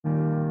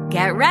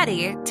Get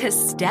ready to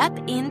step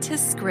into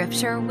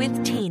Scripture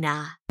with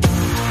Tina.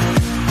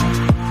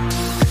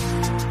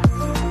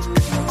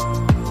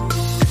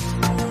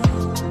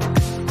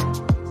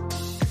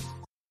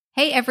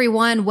 Hey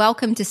everyone,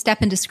 welcome to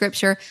Step into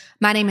Scripture.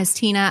 My name is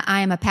Tina.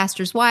 I am a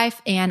pastor's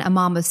wife and a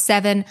mom of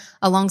 7.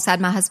 Alongside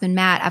my husband,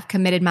 Matt, I've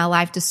committed my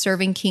life to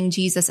serving King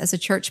Jesus as a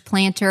church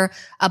planter,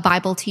 a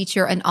Bible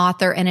teacher, an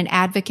author, and an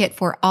advocate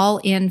for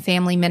all-in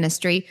family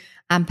ministry.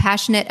 I'm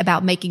passionate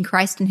about making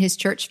Christ and his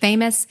church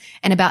famous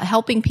and about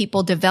helping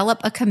people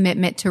develop a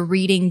commitment to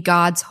reading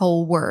God's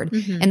whole word.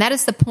 And that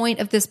is the point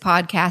of this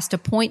podcast, to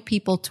point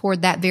people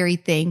toward that very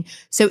thing.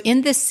 So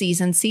in this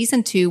season,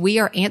 season 2, we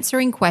are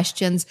answering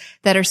questions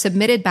that are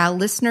submitted by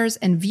listeners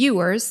and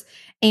viewers.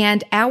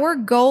 And our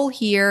goal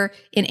here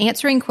in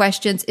answering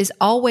questions is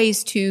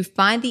always to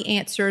find the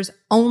answers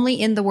only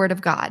in the Word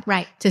of God,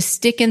 right? To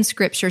stick in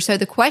Scripture. So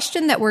the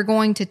question that we're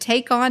going to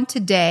take on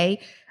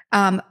today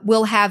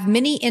will have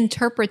many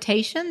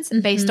interpretations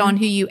based on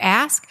who you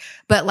ask.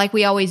 But like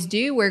we always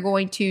do, we're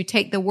going to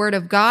take the Word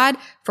of God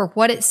for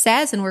what it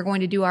says, and we're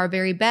going to do our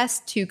very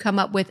best to come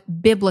up with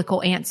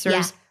biblical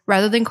answers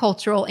rather than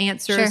cultural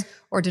answers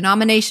or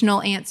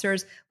denominational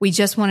answers. We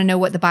just want to know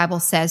what the Bible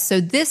says.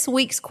 So this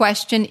week's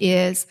question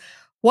is,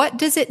 what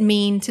does it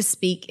mean to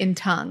speak in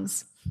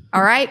tongues?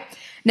 All right.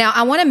 Now,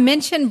 I want to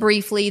mention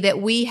briefly that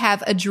we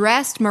have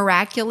addressed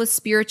miraculous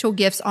spiritual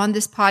gifts on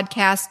this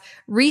podcast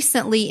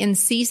recently in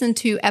season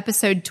 2,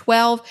 episode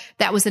 12.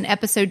 That was an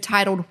episode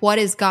titled, What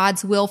is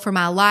God's Will for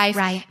My Life?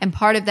 Right. And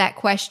part of that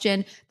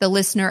question the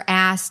listener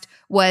asked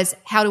was,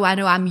 how do I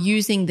know I'm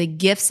using the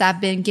gifts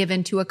I've been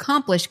given to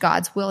accomplish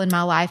God's will in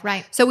my life?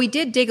 Right. So we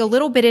did dig a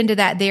little bit into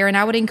that there, and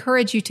I would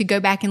encourage you to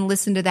go back and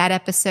listen to that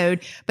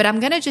episode. But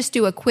I'm going to just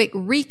do a quick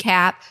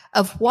recap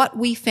of what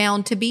we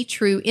found to be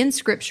true in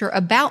Scripture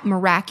about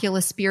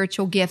miraculous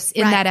spiritual gifts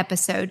in that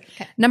episode.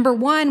 Okay. Number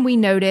 1, we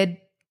noted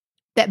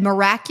that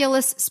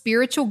miraculous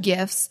spiritual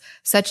gifts,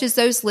 such as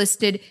those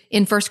listed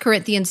in 1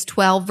 Corinthians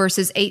 12,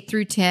 verses 8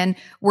 through 10,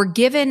 were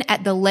given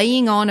at the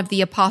laying on of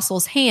the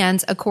apostles'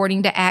 hands,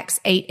 according to Acts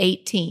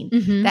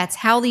 8:18. That's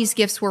how these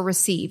gifts were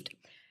received.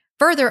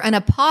 Further, an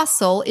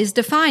apostle is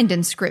defined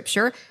in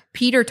Scripture.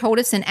 Peter told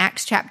us in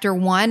Acts chapter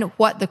 1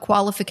 what the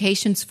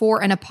qualifications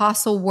for an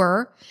apostle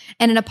were,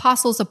 and an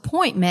apostle's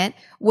appointment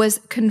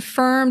was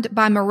confirmed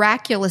by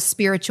miraculous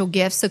spiritual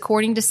gifts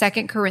according to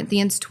 2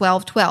 Corinthians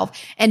 12:12.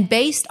 And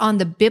based on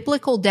the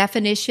biblical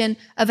definition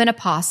of an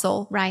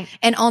apostle, right,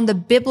 and on the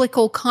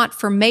biblical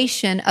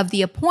confirmation of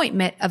the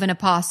appointment of an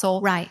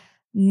apostle, right,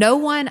 no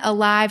one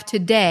alive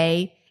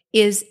today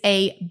is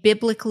a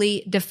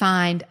biblically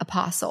defined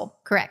apostle.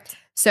 Correct.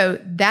 So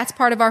that's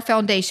part of our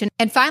foundation.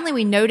 And finally,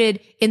 we noted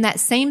in that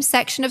same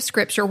section of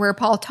Scripture where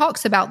Paul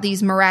talks about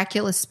these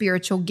miraculous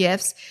spiritual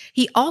gifts,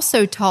 he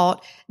also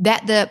taught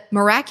that the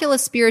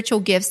miraculous spiritual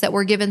gifts that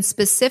were given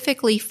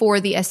specifically for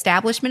the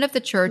establishment of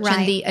the church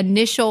and the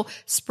initial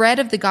spread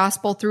of the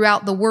gospel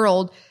throughout the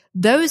world,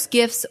 those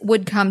gifts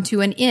would come to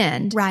an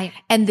end. Right.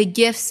 And the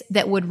gifts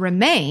that would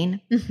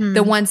remain,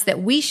 the ones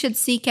that we should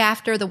seek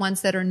after, the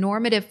ones that are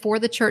normative for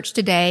the church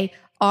today,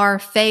 are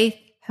faith,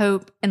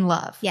 hope, and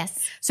love.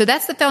 Yes. So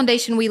that's the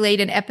foundation we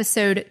laid in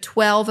episode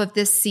 12 of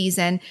this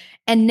season.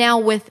 And now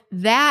with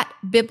that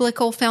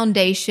biblical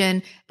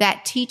foundation,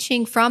 that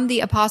teaching from the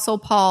Apostle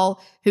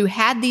Paul, who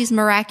had these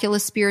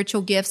miraculous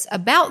spiritual gifts,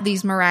 about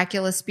these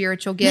miraculous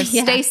spiritual gifts,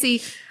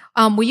 Stacey,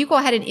 will you go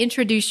ahead and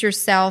introduce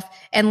yourself,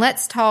 and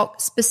let's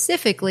talk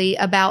specifically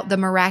about the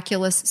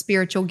miraculous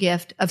spiritual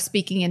gift of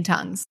speaking in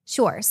tongues.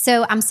 Sure.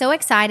 So I'm so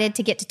excited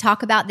to get to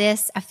talk about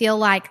this. I feel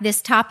like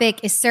this topic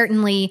is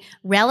certainly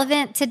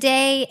relevant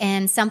today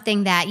and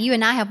something that you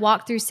and I have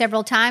walked through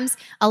several times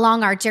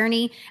along our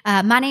journey.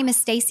 My name is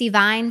Stacey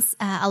Vines.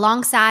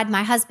 Alongside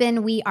my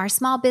husband, we are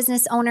small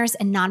business owners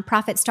and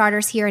nonprofit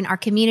starters here in our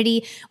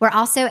community. We're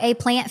also a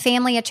plant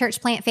family, a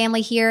church plant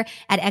family here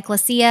at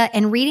Ecclesia,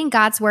 and reading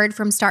God's word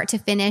from start to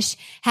finish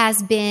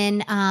has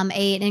been an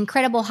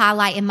incredible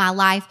highlight in my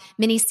life.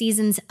 Many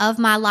seasons of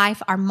my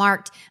life are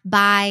marked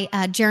by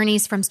journeys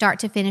from start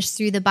to finish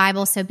through the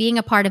Bible. So being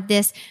a part of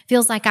this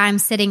feels like I'm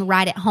sitting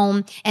right at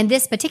home. And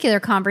this particular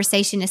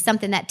conversation is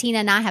something that Tina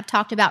and I have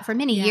talked about for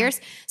many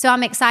years. So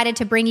I'm excited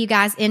to bring you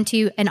guys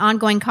into an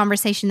ongoing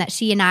conversation that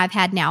she and I have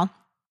had now.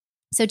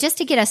 So just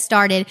to get us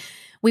started,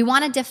 we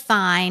want to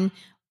define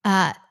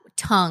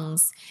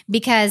tongues,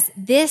 because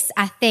this,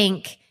 I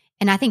think,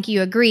 and I think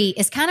you agree,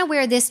 is kind of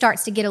where this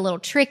starts to get a little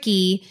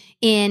tricky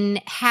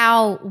in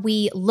how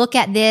we look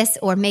at this,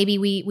 or maybe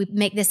we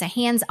make this a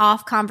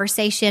hands-off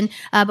conversation.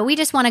 But we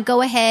just want to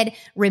go ahead,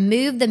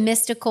 remove the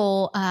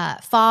mystical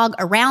fog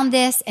around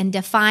this, and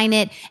define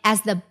it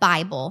as the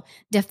Bible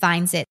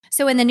defines it.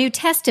 So in the New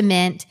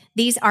Testament,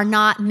 these are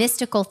not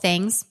mystical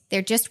things.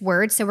 They're just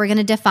words, so we're going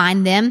to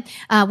define them.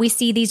 We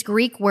see these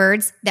Greek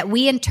words that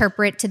we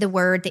interpret to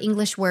the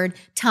English word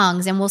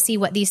tongues, and we'll see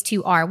what these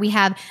two are. We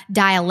have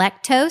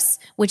dialectos,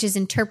 which is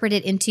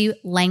interpreted into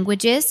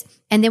languages,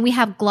 and then we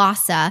have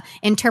glossa,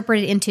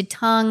 interpreted into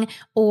tongue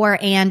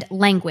and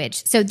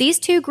language. So these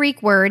two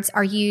Greek words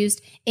are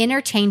used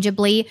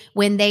interchangeably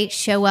when they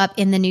show up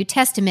in the New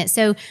Testament.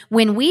 So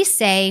when we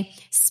say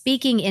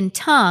speaking in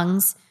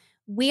tongues,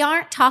 we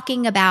aren't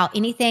talking about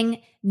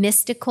anything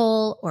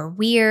mystical or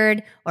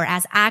weird, or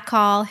as I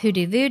call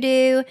hoodoo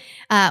voodoo.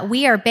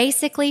 We are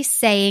basically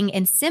saying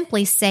and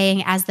simply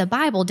saying, as the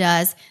Bible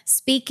does,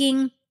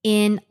 speaking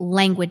in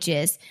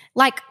languages,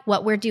 like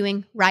what we're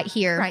doing right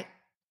here.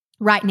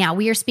 Right now,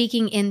 we are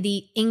speaking in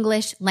the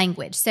English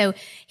language. So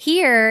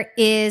here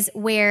is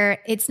where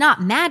it's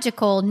not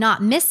magical,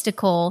 not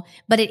mystical,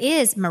 but it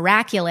is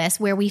miraculous,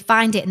 where we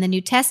find it in the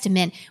New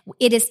Testament.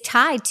 It is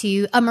tied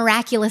to a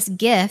miraculous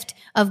gift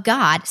of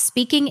God.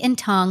 Speaking in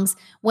tongues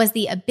was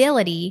the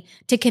ability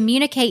to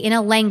communicate in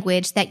a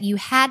language that you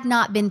had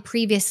not been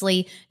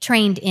previously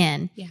trained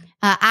in. Yeah.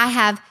 I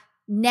have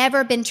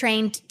never been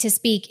trained to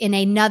speak in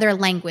another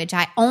language.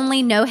 I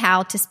only know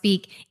how to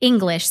speak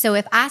English. So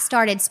if I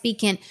started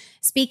speaking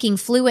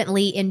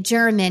fluently in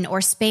German or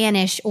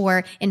Spanish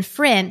or in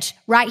French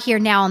right here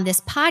now on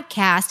this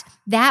podcast,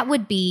 that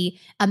would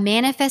be a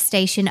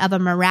manifestation of a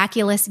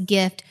miraculous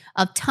gift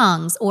of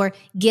tongues or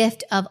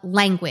gift of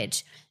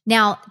language.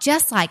 Now,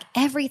 just like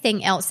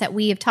everything else that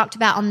we have talked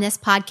about on this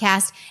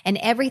podcast and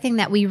everything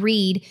that we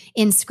read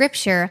in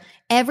Scripture,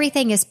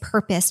 everything is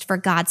purposed for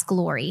God's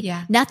glory.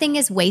 Yeah. Nothing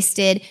is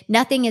wasted.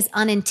 Nothing is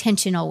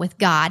unintentional with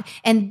God.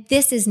 And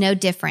this is no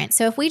different.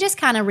 So if we just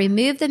kind of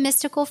remove the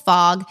mystical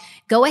fog,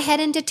 go ahead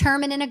and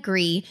determine and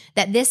agree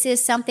that this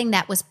is something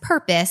that was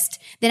purposed,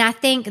 then I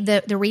think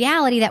the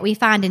reality that we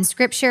find in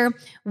Scripture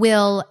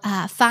will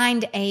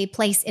find a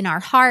place in our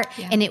heart,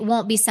 and it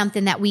won't be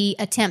something that we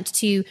attempt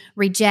to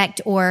reject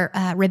or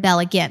rebel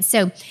against.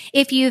 So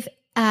if you've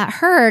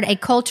heard a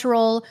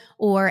cultural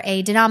or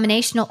a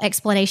denominational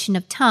explanation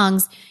of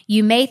tongues,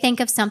 you may think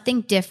of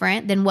something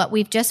different than what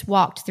we've just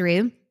walked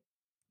through.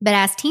 But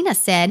as Tina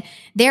said,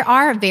 there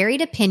are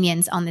varied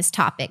opinions on this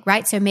topic,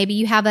 right? So maybe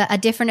you have a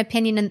different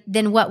opinion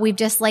than what we've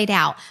just laid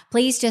out.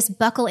 Please just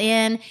buckle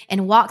in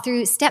and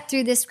step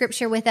through this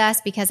Scripture with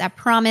us, because I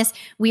promise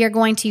we are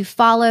going to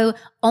follow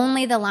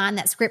only the line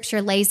that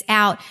Scripture lays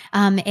out,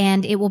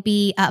 and it will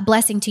be a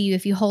blessing to you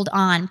if you hold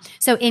on.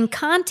 So in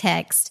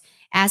context,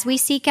 as we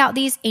seek out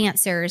these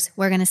answers,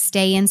 we're going to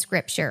stay in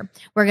Scripture.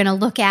 We're going to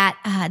look at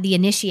the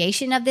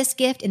initiation of this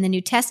gift in the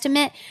New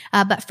Testament.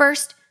 But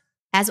first,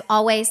 as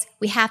always,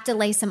 we have to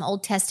lay some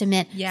Old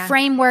Testament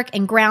framework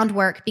and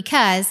groundwork,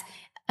 because,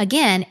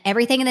 again,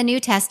 everything in the New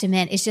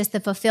Testament is just the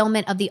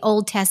fulfillment of the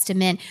Old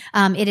Testament.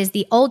 It is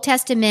the Old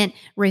Testament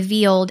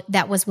revealed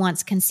that was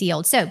once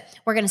concealed. So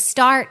we're going to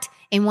start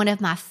in one of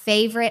my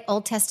favorite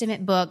Old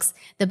Testament books,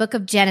 the book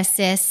of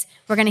Genesis.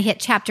 We're going to hit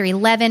chapter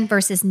 11,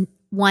 verses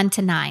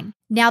 1-9.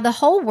 Now the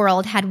whole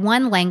world had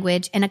one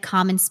language and a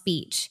common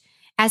speech.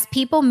 As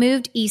people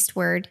moved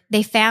eastward,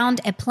 they found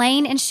a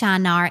plain in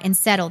Shinar and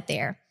settled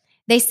there.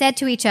 They said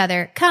to each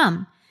other,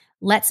 "Come,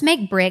 let's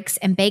make bricks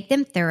and bake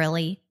them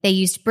thoroughly." They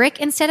used brick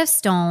instead of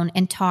stone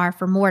and tar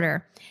for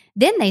mortar.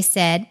 Then they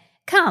said,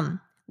 "Come,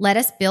 let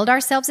us build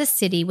ourselves a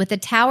city with a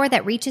tower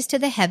that reaches to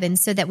the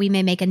heavens, so that we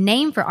may make a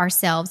name for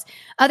ourselves.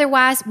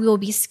 Otherwise, we will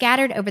be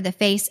scattered over the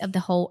face of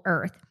the whole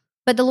earth."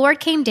 But the Lord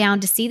came down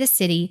to see the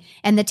city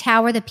and the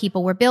tower the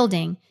people were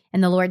building.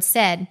 And the Lord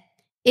said,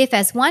 "If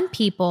as one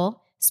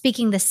people,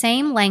 speaking the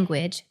same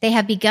language, they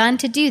have begun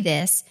to do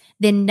this,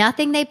 then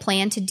nothing they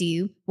plan to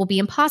do will be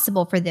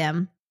impossible for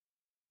them."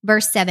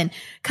 Verse 7,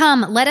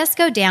 "Come, let us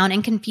go down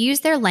and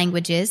confuse their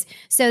languages,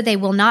 so they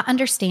will not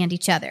understand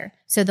each other."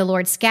 So the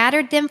Lord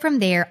scattered them from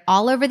there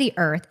all over the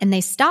earth, and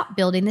they stopped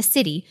building the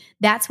city.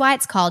 That's why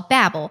it's called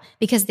Babel,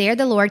 because there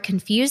the Lord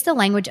confused the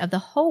language of the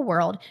whole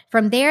world.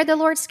 From there the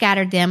Lord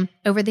scattered them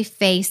over the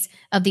face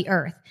of the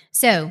earth.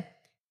 So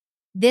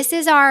this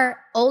is our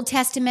Old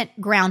Testament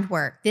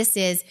groundwork. This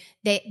is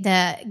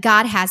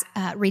God has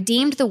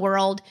redeemed the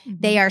world.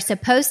 They are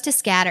supposed to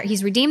scatter.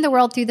 He's redeemed the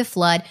world through the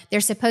flood.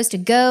 They're supposed to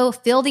go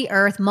fill the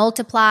earth,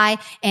 multiply,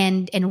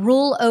 and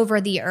rule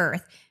over the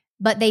earth.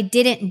 But they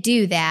didn't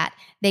do that.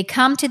 They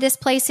come to this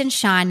place in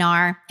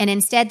Shinar, and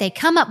instead they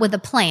come up with a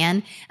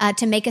plan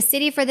to make a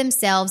city for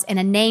themselves and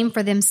a name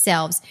for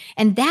themselves.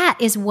 And that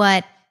is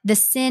what the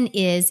sin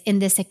is in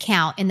this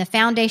account, in the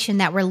foundation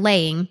that we're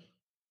laying.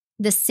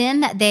 The sin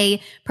that they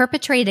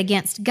perpetrated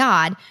against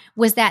God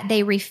was that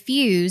they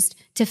refused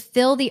to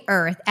fill the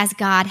earth as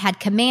God had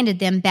commanded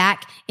them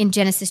back in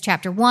Genesis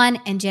chapter 1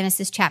 and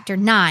Genesis chapter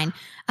 9.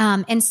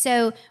 And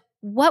so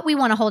what we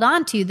want to hold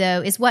on to,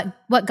 though, is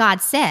what God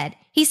said.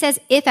 He says,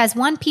 if as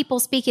one people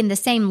speaking the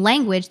same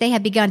language, they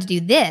have begun to do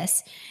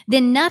this,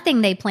 then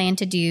nothing they plan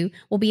to do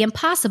will be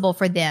impossible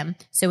for them.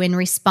 So in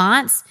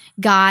response,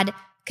 God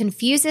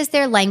confuses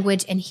their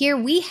language. And here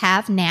we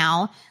have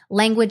now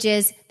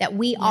languages that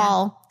we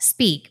all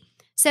speak.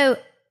 So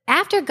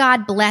after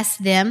God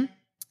blessed them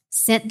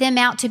sent them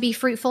out to be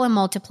fruitful and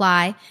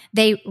multiply.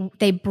 They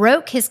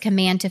broke his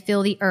command to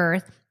fill the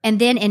earth. And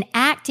then in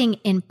acting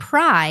in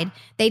pride,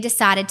 they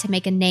decided to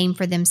make a name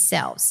for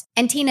themselves.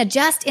 And Tina,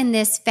 just in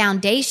this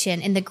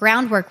foundation, in the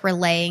groundwork we're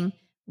laying,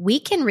 we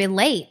can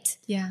relate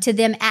to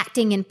them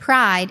acting in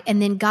pride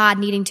and then God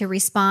needing to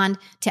respond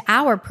to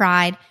our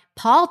pride.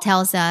 Paul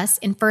tells us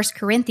in 1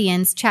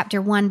 Corinthians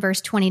chapter 1,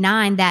 verse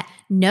 29, that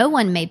no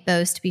one may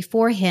boast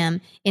before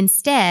him.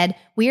 Instead,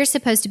 we are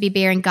supposed to be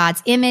bearing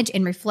God's image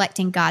and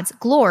reflecting God's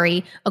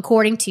glory,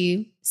 according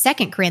to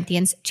 2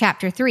 Corinthians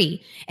chapter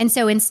 3. And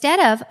so instead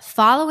of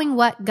following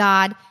what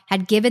God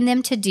had given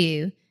them to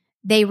do,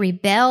 they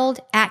rebelled,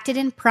 acted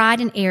in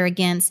pride and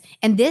arrogance,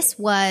 and this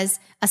was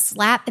a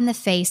slap in the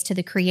face to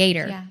the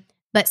Creator. Yeah.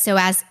 But so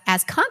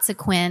as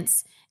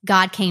consequence,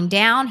 God came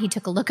down, he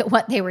took a look at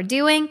what they were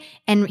doing,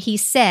 and he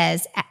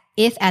says,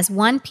 if as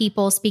one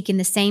people speaking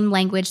the same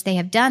language they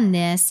have done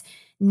this,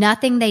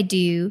 nothing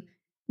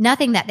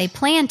that they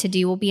plan to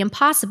do will be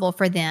impossible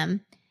for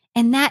them.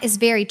 And that is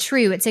very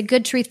true. It's a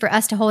good truth for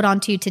us to hold on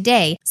to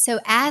today. So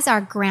as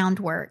our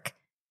groundwork,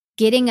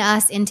 getting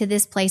us into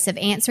this place of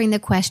answering the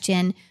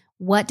question,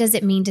 what does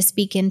it mean to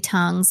speak in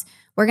tongues?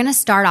 We're going to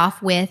start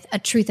off with a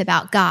truth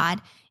about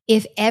God.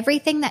 If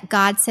everything that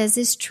God says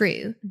is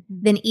true,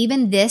 then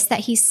even this that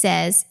he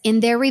says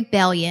in their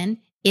rebellion,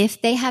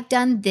 if they have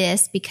done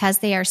this because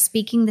they are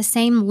speaking the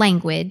same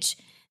language,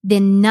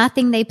 then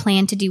nothing they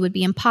plan to do would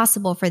be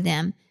impossible for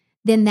them.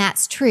 Then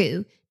that's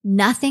true.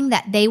 Nothing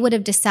that they would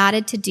have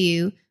decided to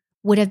do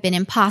would have been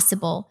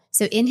impossible.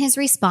 So in his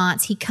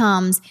response, he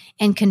comes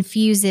and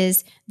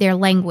confuses their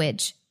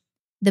language.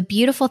 The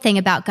beautiful thing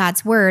about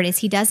God's word is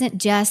he doesn't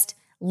just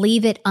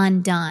leave it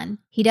undone.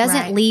 He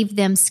doesn't leave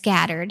them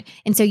scattered.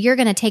 And so you're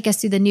going to take us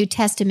through the New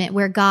Testament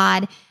where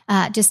God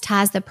just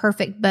ties the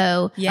perfect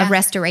bow of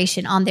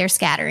restoration on their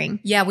scattering.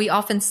 Yeah, we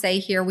often say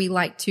here we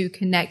like to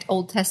connect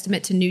Old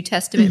Testament to New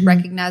Testament,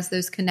 recognize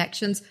those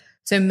connections.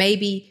 So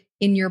maybe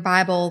in your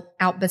Bible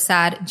out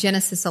beside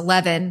Genesis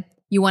 11,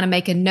 you want to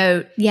make a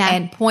note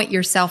and point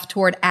yourself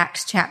toward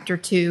Acts chapter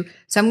 2.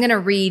 So I'm going to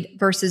read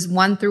verses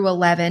 1 through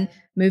 11,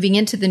 moving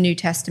into the New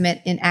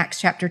Testament in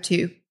Acts chapter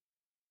 2.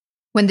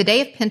 When the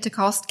day of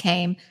Pentecost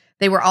came,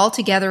 they were all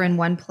together in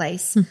one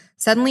place.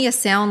 Suddenly a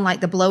sound like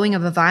the blowing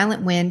of a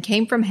violent wind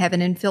came from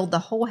heaven and filled the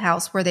whole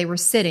house where they were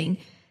sitting.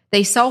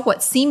 They saw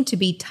what seemed to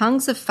be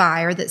tongues of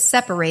fire that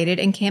separated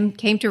and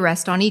came to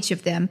rest on each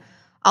of them.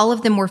 All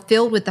of them were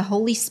filled with the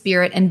Holy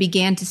Spirit and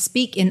began to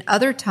speak in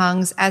other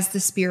tongues as the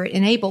Spirit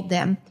enabled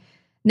them.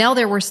 Now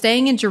there were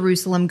staying in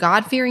Jerusalem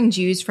God-fearing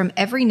Jews from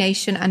every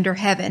nation under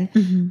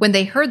heaven. When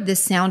they heard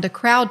this sound, a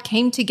crowd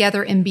came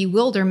together in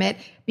bewilderment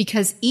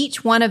because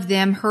each one of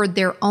them heard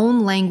their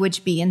own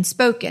language being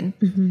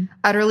spoken.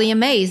 Utterly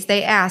amazed,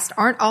 they asked,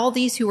 "Aren't all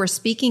these who are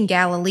speaking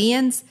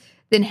Galileans?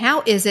 Then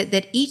how is it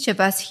that each of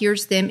us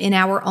hears them in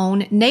our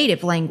own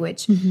native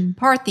language?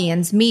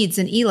 Parthians, Medes,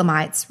 and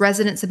Elamites,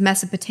 residents of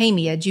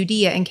Mesopotamia,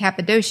 Judea and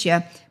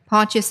Cappadocia,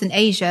 Pontus and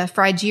Asia,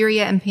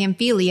 Phrygia and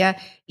Pamphylia,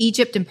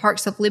 Egypt and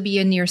parts of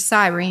Libya near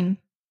Cyrene,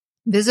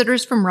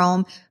 visitors from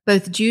Rome,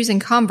 both Jews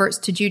and converts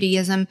to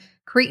Judaism,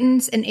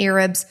 Cretans and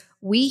Arabs,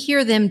 we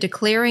hear them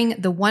declaring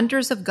the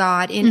wonders of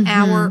God in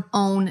our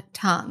own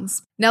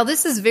tongues." Now,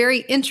 this is very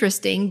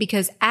interesting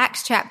because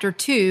Acts chapter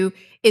 2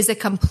 is a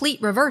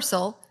complete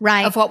reversal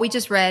of what we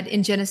just read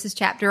in Genesis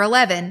chapter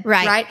 11.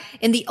 Right?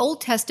 In the Old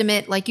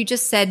Testament, like you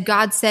just said,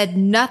 God said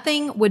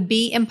nothing would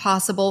be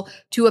impossible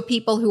to a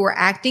people who were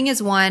acting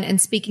as one and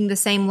speaking the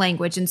same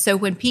language. And so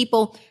when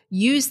people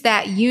use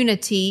that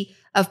unity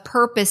of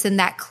purpose and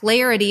that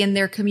clarity in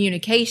their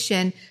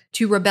communication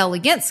to rebel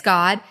against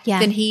God,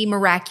 then he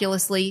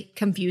miraculously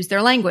confused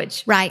their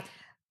language.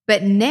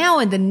 But now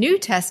in the New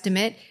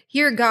Testament,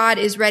 here God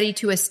is ready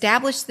to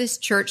establish this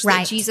church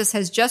that Jesus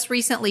has just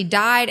recently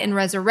died and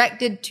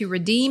resurrected to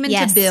redeem and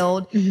to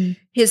build.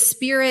 His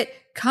Spirit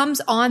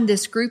comes on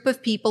this group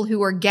of people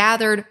who are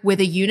gathered with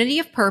a unity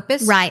of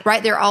purpose.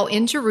 They're all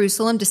in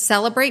Jerusalem to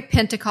celebrate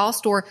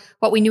Pentecost, or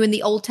what we knew in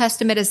the Old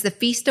Testament as the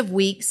Feast of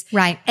Weeks.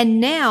 And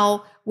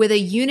now with a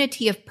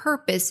unity of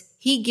purpose,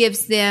 he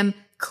gives them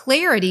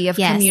clarity of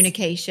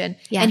communication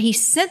and he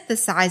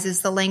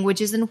synthesizes the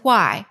languages. And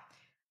why?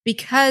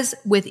 Because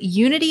with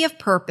unity of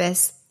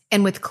purpose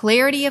and with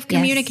clarity of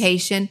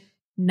communication,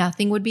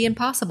 nothing would be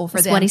impossible for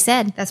them. That's what he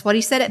said. That's what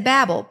he said at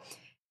Babel.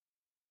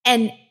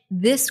 And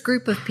this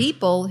group of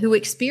people who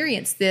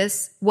experienced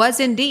this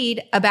was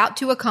indeed about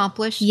to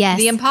accomplish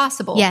the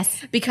impossible.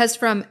 Because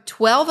from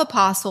 12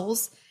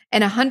 apostles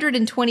and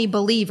 120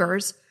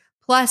 believers,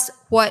 plus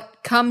what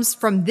comes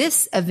from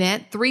this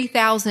event,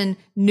 3,000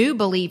 new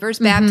believers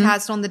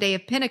baptized on the day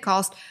of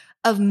Pentecost,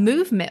 of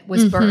movement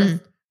was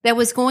birthed that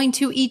was going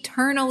to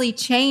eternally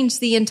change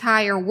the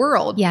entire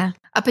world.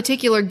 A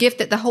particular gift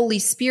that the Holy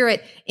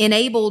Spirit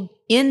enabled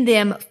in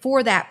them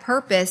for that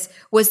purpose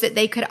was that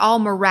they could all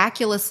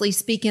miraculously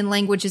speak in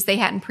languages they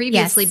hadn't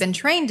previously been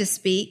trained to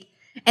speak.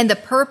 And the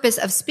purpose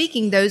of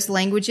speaking those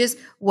languages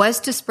was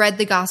to spread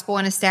the gospel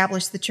and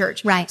establish the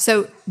church.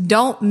 So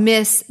don't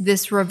miss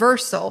this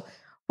reversal.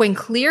 when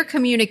clear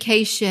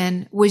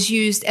communication was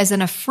used as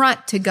an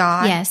affront to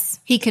God, Yes.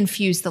 he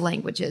confused the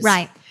languages.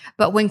 Right.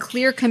 But when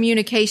clear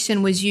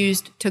communication was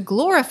used to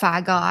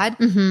glorify God,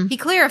 he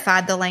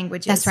clarified the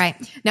languages. That's right.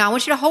 Now, I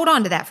want you to hold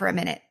on to that for a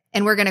minute.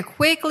 And we're going to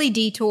quickly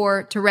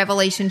detour to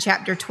Revelation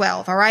chapter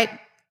 12, all right?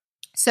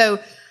 So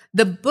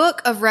the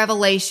book of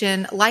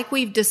Revelation, like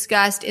we've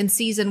discussed in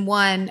season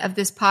 1 of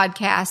this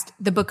podcast,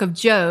 the book of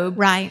Job,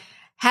 Right.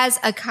 has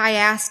a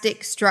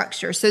chiastic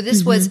structure. So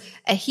this was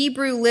a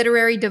Hebrew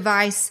literary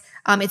device.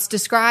 It's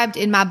described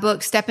in my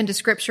book, Step into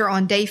Scripture,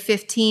 on day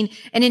 15.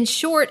 And in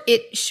short,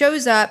 it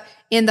shows up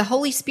in the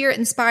Holy Spirit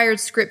inspired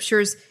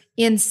scriptures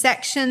in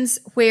sections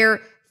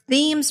where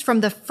themes from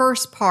the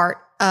first part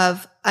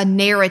of a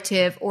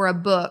narrative or a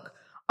book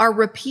are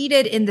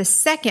repeated in the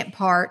second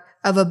part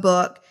of a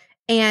book,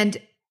 and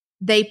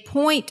they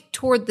point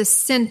toward the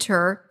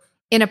center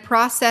in a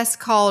process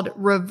called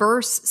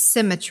reverse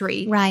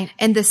symmetry. Right.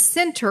 And the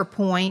center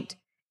point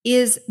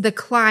is the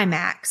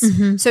climax.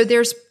 So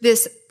there's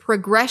this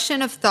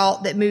progression of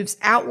thought that moves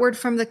outward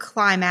from the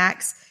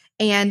climax,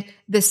 and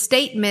the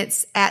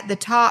statements at the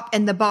top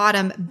and the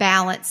bottom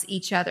balance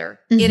each other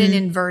in an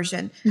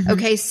inversion.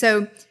 Okay,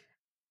 so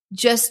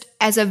just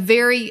as a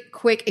very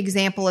quick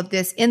example of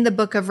this, in the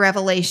book of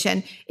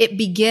Revelation, it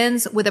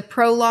begins with a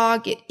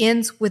prologue. It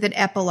ends with an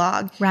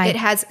epilogue. Right. It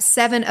has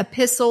 7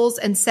 epistles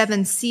and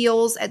 7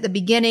 seals at the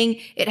beginning.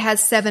 It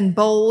has 7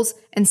 bowls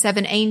and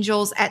 7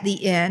 angels at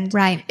the end.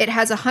 Right. It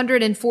has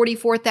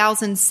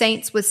 144,000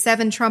 saints with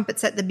 7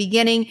 trumpets at the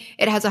beginning.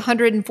 It has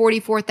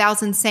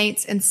 144,000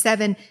 saints and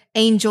 7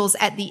 angels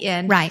at the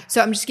end. Right. So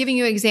I'm just giving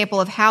you an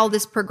example of how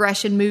this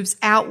progression moves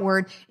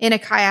outward in a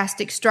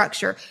chiastic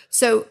structure.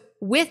 So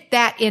with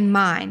that in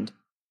mind,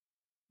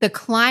 the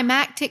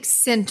climactic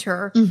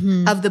center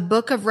of the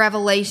book of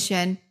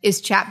Revelation is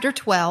chapter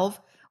 12,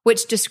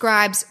 which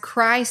describes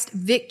Christ's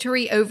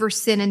victory over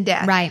sin and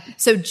death. Right.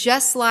 So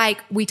just like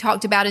we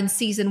talked about in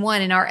season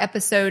 1 in our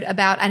episode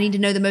about I need to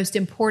know the most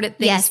important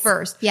things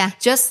first. Yeah.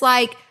 Just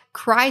like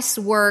Christ's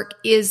work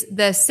is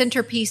the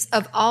centerpiece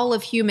of all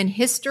of human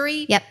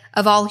history,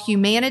 of all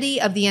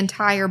humanity, of the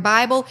entire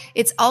Bible,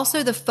 it's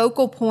also the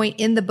focal point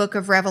in the book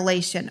of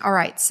Revelation. All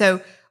right,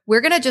 so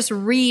we're going to just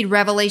read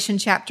Revelation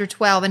chapter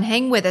 12 and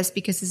hang with us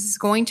because this is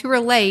going to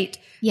relate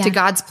to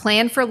God's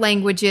plan for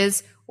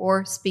languages,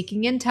 or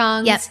speaking in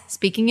tongues,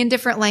 speaking in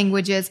different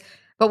languages.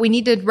 But we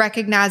need to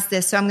recognize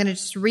this. So I'm going to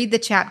just read the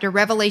chapter,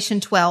 Revelation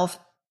 12.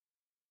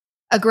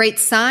 A great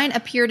sign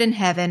appeared in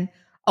heaven,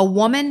 a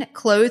woman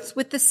clothed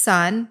with the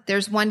sun.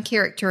 There's one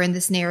character in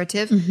this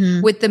narrative,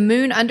 with the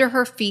moon under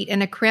her feet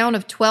and a crown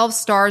of 12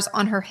 stars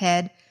on her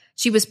head.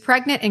 She was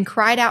pregnant and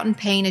cried out in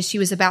pain as she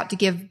was about to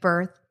give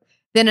birth.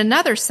 Then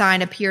another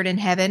sign appeared in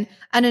heaven,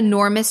 an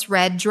enormous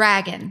red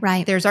dragon.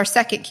 Right. There's our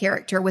second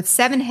character, with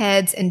 7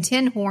 heads and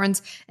 10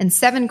 horns and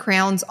 7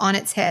 crowns on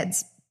its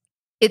heads.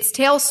 Its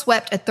tail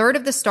swept a third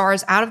of the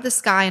stars out of the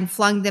sky and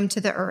flung them to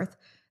the earth.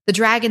 The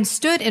dragon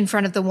stood in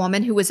front of the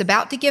woman who was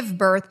about to give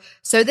birth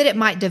so that it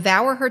might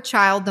devour her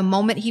child the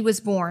moment he was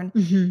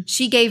born.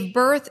 She gave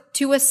birth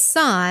to a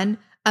son,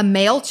 a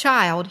male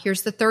child,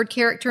 here's the third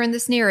character in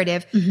this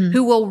narrative,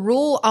 who will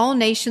rule all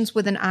nations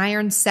with an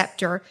iron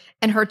scepter,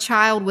 and her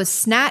child was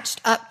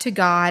snatched up to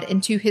God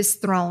and to his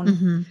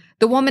throne.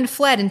 The woman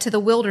fled into the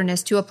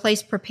wilderness to a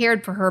place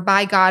prepared for her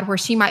by God where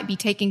she might be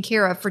taken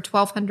care of for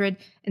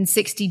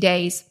 1,260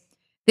 days.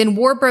 Then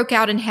war broke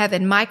out in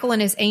heaven. Michael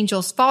and his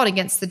angels fought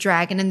against the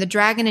dragon, and the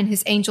dragon and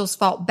his angels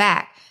fought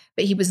back,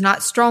 but he was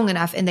not strong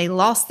enough, and they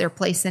lost their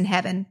place in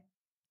heaven.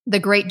 The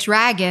great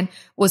dragon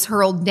was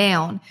hurled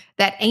down,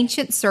 that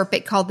ancient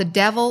serpent called the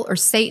devil or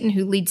Satan,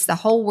 who leads the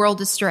whole world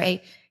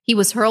astray. He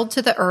was hurled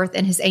to the earth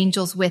and his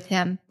angels with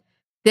him.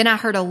 Then I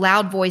heard a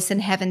loud voice in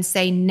heaven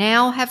say,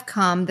 "Now have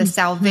come the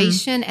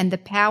salvation and the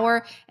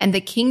power and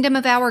the kingdom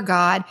of our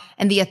God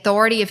and the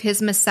authority of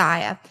his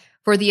Messiah.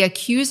 For the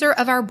accuser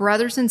of our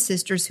brothers and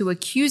sisters who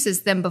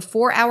accuses them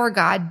before our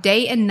God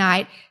day and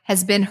night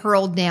has been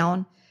hurled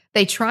down.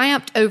 They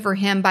triumphed over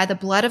him by the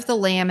blood of the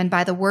Lamb and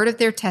by the word of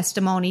their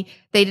testimony.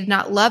 They did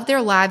not love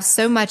their lives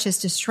so much as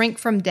to shrink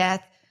from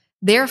death.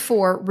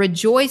 Therefore,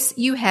 rejoice,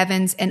 you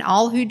heavens, and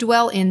all who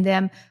dwell in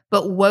them.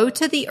 But woe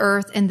to the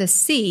earth and the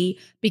sea,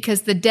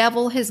 because the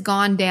devil has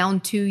gone down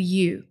to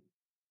you.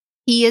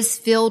 He is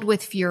filled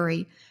with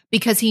fury,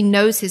 because he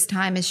knows his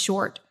time is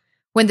short.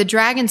 When the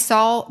dragon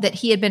saw that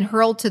he had been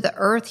hurled to the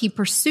earth, he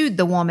pursued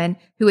the woman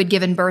who had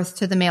given birth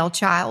to the male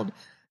child.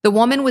 The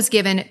woman was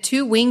given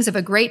 2 wings of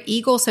a great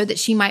eagle so that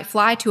she might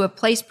fly to a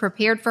place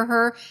prepared for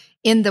her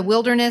in the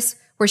wilderness,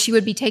 where she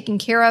would be taken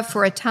care of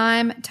for a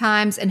time,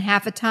 times, and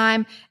half a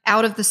time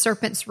out of the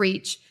serpent's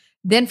reach.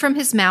 Then from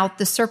his mouth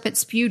the serpent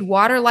spewed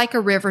water like a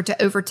river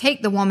to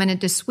overtake the woman and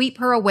to sweep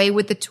her away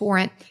with the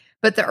torrent.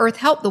 But the earth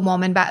helped the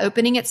woman by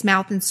opening its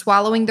mouth and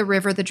swallowing the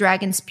river the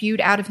dragon spewed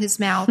out of his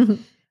mouth.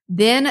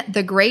 Then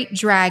the great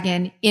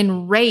dragon,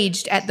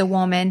 enraged at the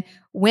woman,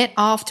 went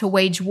off to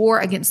wage war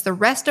against the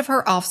rest of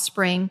her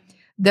offspring,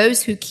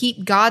 those who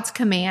keep God's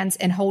commands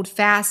and hold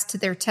fast to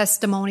their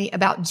testimony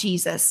about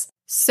Jesus.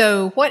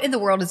 So what in the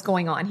world is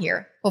going on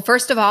here? Well,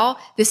 first of all,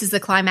 this is the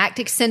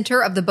climactic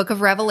center of the book of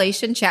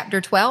Revelation,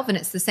 chapter 12, and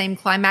it's the same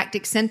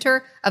climactic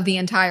center of the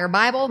entire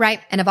Bible,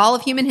 Right. and of all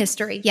of human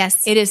history.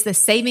 Yes. It is the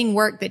saving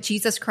work that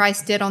Jesus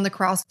Christ did on the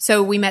cross.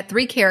 So we met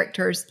three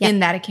characters Yep. in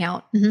that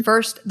account.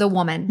 First, the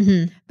woman.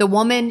 Mhm. The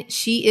woman,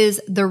 she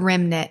is the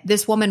remnant.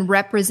 This woman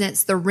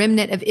represents the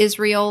remnant of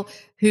Israel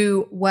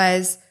who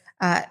was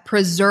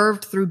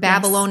preserved through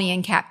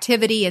Babylonian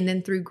captivity and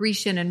then through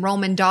Grecian and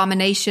Roman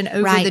domination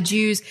over Right. the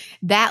Jews,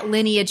 that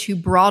lineage who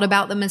brought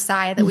about the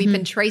Messiah that we've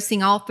been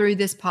tracing all through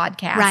this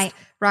podcast.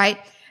 Right.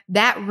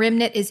 That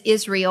remnant is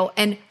Israel,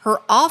 and her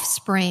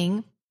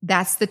offspring,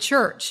 that's the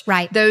church.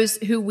 Right. Those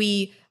who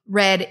we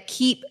read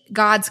keep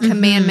God's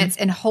commandments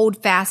and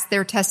hold fast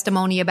their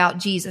testimony about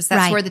Jesus.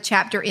 That's Right. where the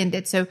chapter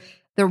ended. So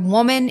the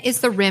woman is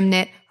the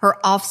remnant. Her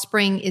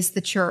offspring is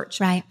the church.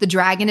 Right. The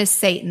dragon is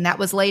Satan. That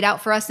was laid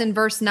out for us in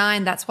verse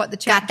 9. That's what the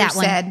chapter that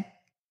one. said.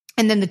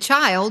 And then the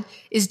child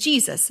is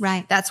Jesus.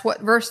 Right. That's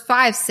what verse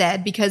 5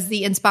 said, because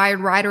the inspired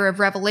writer of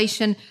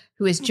Revelation,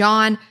 who is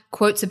John,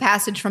 quotes a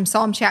passage from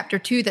Psalm chapter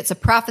 2 that's a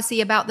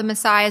prophecy about the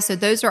Messiah. So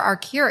those are our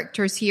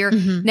characters here.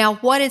 Now,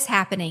 what is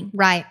happening?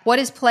 Right. What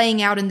is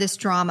playing out in this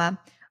drama?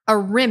 A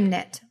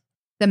remnant,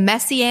 the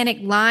messianic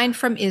line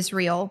from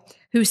Israel,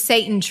 who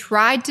Satan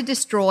tried to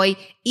destroy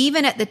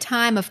even at the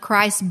time of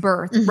Christ's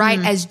birth, right?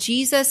 As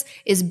Jesus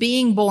is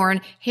being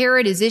born,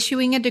 Herod is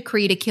issuing a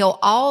decree to kill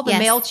all the Yes.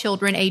 male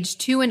children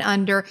aged 2 and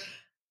under.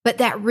 But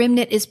that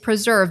remnant is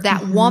preserved.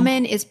 That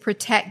woman is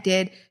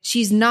protected.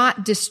 She's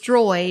not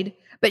destroyed,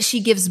 but she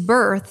gives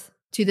birth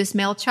to this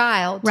male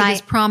child, to Right.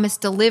 this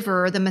promised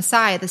deliverer, the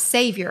Messiah, the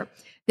Savior.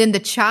 Then the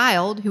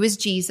child, who is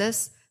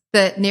Jesus,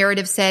 the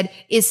narrative said,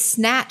 is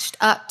snatched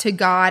up to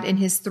God in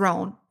his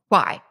throne.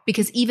 Why?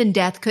 Because even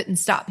death couldn't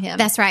stop him.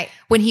 That's right.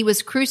 When he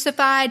was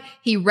crucified,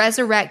 he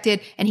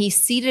resurrected, and he's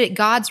seated at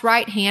God's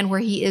right hand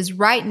where he is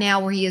right now,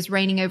 where he is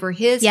reigning over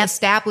his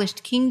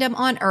established kingdom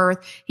on earth.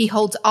 He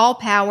holds all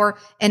power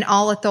and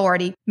all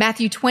authority.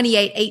 Matthew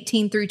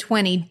 28:18 through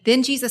 20.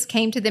 Then Jesus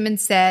came to them and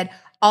said,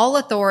 all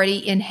authority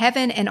in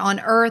heaven and on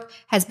earth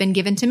has been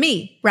given to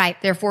me. Right.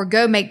 Therefore,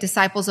 go make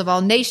disciples of all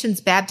nations,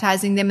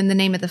 baptizing them in the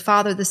name of the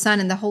Father, the Son,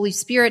 and the Holy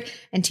Spirit,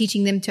 and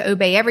teaching them to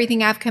obey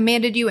everything I've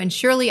commanded you. And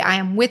surely I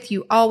am with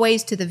you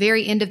always to the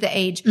very end of the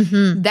age.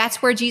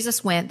 That's where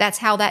Jesus went. That's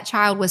how that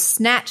child was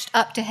snatched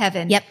up to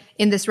heaven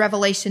in this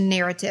Revelation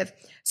narrative.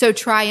 So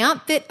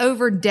triumphant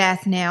over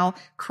death now,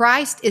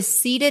 Christ is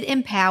seated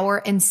in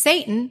power, and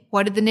Satan,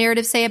 what did the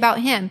narrative say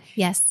about him?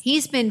 Yes.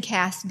 He's been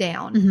cast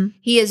down.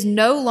 He is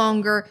no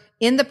longer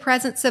in the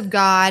presence of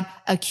God,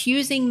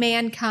 accusing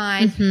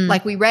mankind,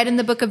 like we read in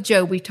the book of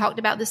Job. We've talked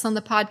about this on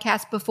the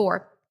podcast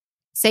before.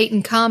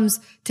 Satan comes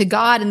to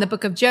God in the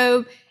book of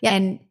Job,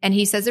 and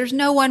he says, there's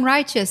no one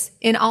righteous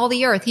in all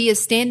the earth. He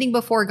is standing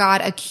before God,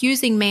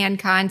 accusing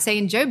mankind,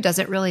 saying, Job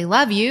doesn't really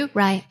love you.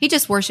 Right. He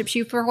just worships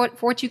you for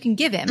what you can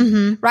give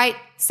him. Right.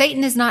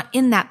 Satan is not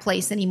in that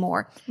place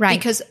anymore. Right.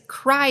 Because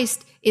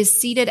Christ is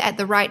seated at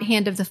the right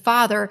hand of the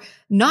Father,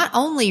 not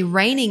only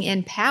reigning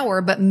in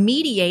power, but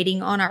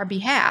mediating on our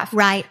behalf.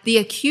 Right. The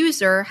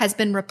accuser has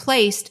been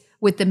replaced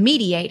with the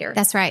mediator.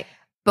 That's right.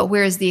 But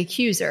where is the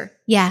accuser?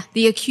 Yeah.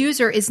 The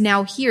accuser is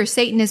now here.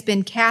 Satan has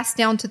been cast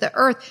down to the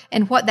earth.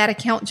 And what that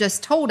account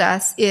just told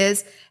us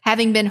is,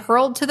 having been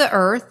hurled to the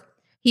earth,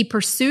 he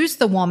pursues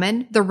the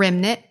woman, the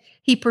remnant.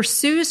 He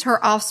pursues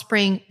her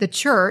offspring, the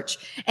church,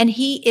 and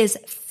he is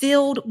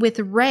filled with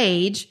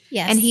rage.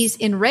 Yes. And he's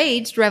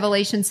enraged,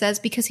 Revelation says,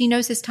 because he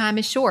knows his time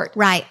is short.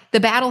 Right. The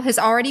battle has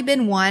already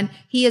been won.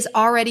 He has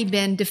already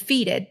been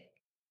defeated.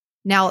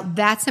 Now,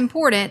 that's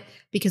important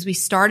because we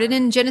started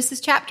in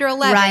Genesis chapter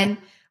 11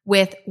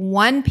 with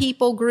one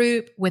people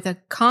group with a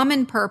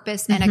common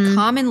purpose and a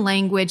common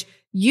language,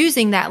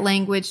 using that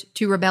language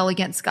to rebel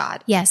against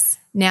God. Yes.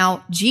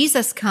 Now,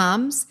 Jesus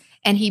comes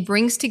and he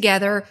brings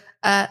together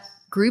a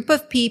group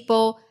of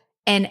people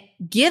and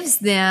gives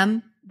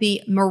them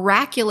the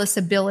miraculous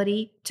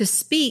ability to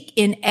speak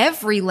in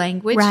every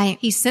language. Right.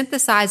 He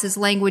synthesizes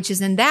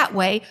languages in that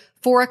way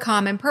for a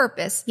common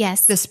purpose.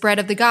 Yes. The spread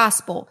of the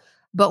gospel.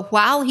 But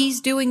while he's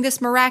doing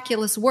this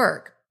miraculous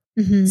work,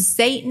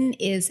 Satan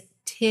is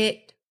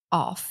ticked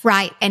off.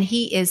 Right. And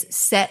he is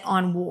set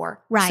on war.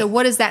 Right. So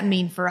what does that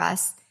mean for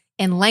us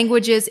in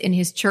languages in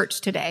his church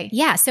today?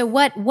 Yeah. So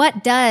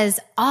what does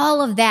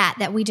all of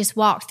that we just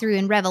walked through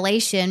in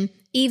Revelation,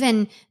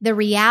 even the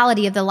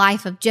reality of the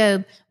life of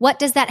Job, what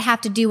does that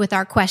have to do with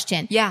our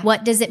question? Yeah.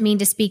 What does it mean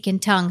to speak in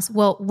tongues?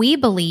 Well, we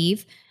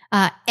believe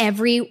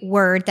every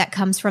word that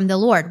comes from the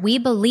Lord. We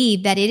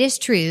believe that it is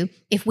true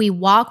if we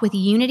walk with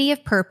unity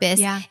of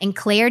purpose and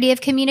clarity of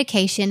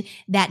communication,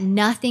 that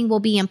nothing will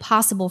be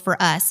impossible for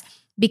us.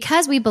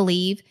 Because we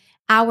believe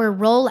our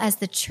role as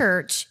the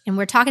church, and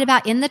we're talking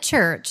about in the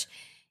church,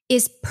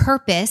 is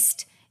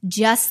purposed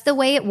just the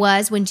way it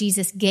was when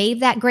Jesus gave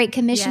that great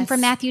commission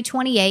from Matthew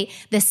 28,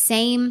 the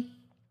same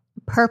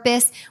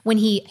purpose when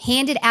he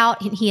handed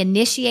out and he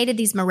initiated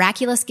these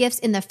miraculous gifts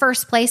in the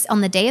first place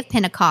on the day of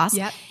Pentecost.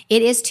 Yep.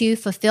 It is to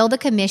fulfill the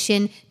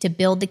commission to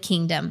build the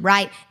kingdom,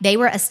 right? They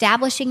were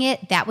establishing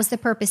it. That was the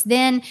purpose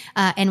then.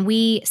 And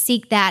we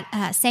seek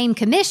that same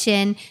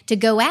commission to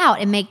go out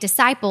and make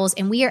disciples.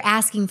 And we are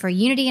asking for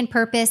unity and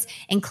purpose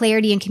and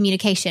clarity and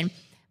communication.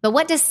 But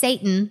what does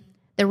Satan,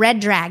 the red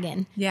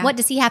dragon, what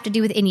does he have to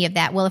do with any of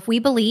that? Well, if we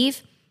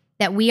believe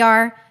that we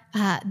are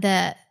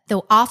the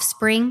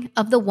offspring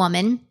of the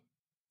woman,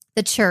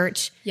 the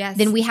church,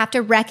 then we have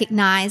to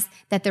recognize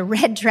that the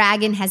red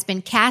dragon has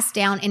been cast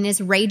down and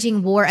is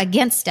raging war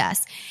against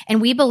us.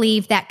 And we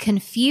believe that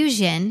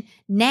confusion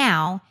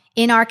now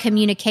in our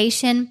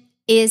communication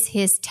is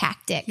his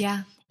tactic.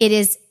 Yeah. It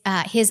is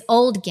his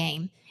old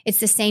game. It's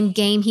the same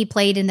game he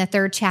played in the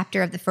 3rd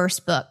chapter of the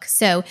first book.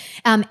 So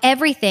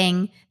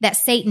everything that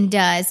Satan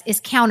does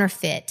is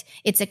counterfeit.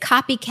 It's a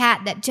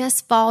copycat that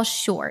just falls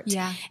short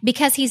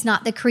because he's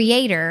not the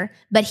creator,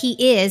 but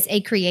he is a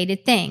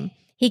created thing.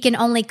 He can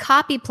only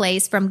copy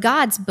plays from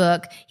God's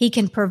book. He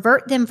can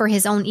pervert them for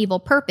his own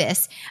evil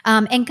purpose.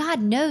 And God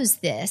knows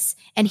this,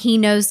 and he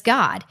knows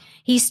God.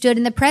 He stood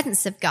in the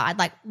presence of God,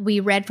 like we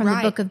read from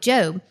the book of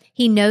Job.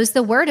 He knows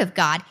the word of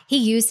God. He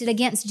used it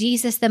against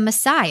Jesus, the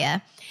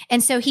Messiah.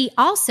 And so he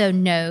also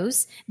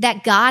knows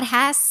that God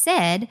has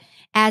said,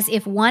 as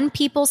if one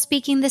people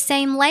speaking the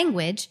same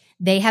language,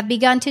 they have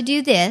begun to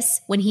do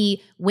this. When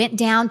he went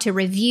down to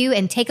review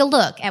and take a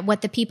look at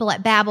what the people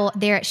at Babel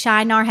there at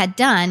Shinar had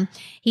done,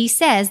 he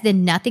says,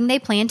 then nothing they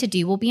plan to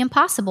do will be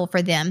impossible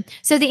for them.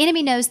 So the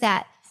enemy knows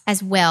that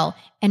as well,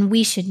 and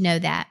we should know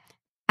that.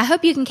 I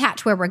hope you can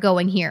catch where we're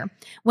going here.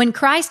 When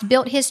Christ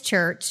built his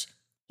church,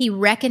 he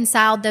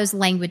reconciled those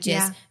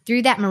languages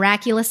through that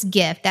miraculous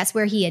gift. That's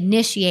where he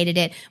initiated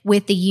it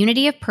with the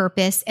unity of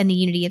purpose and the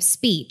unity of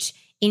speech.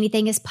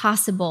 Anything is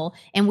possible.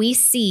 And we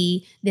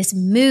see this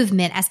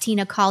movement, as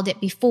Tina called it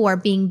before,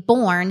 being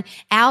born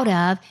out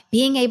of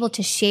being able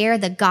to share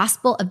the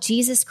gospel of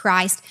Jesus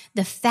Christ,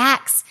 the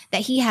facts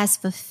that he has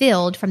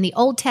fulfilled from the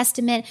Old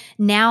Testament,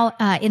 now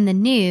in the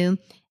New,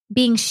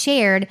 being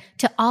shared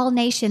to all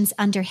nations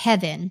under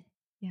heaven.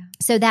 Yeah.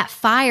 So that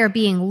fire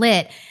being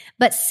lit.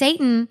 But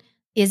Satan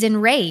is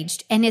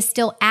enraged and is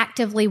still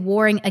actively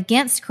warring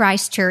against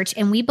Christ's church.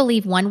 And we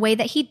believe one way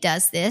that he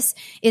does this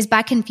is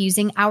by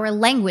confusing our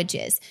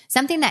languages.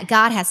 Something that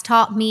God has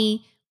taught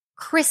me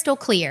crystal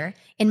clear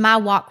in my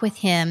walk with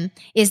him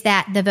is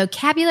that the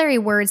vocabulary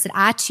words that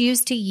I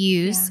choose to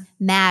use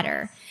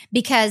matter,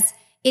 because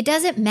it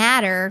doesn't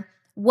matter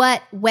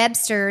what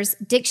Webster's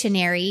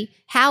dictionary,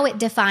 how it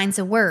defines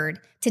a word.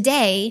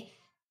 Today,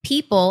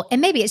 people,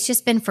 and maybe it's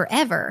just been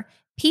forever,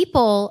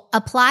 people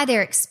apply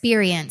their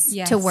experience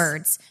to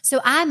words. So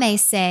I may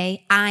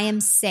say, I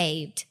am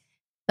saved,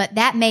 but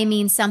that may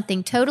mean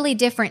something totally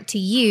different to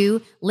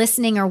you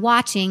listening or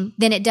watching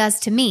than it does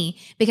to me,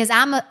 because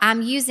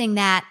I'm using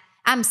that,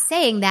 I'm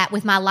saying that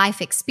with my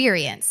life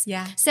experience.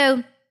 Yeah.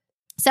 So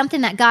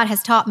something that God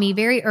has taught me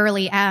very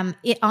early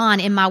on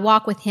in my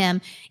walk with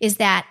him is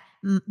that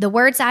the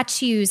words I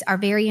choose are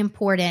very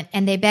important,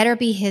 and they better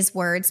be his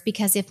words,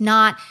 because if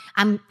not,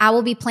 I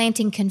will be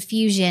planting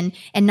confusion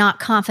and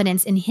not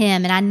confidence in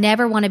him. And I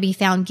never want to be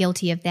found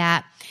guilty of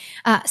that.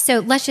 So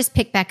let's just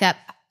pick back up.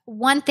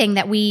 One thing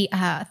that we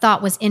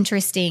thought was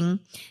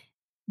interesting,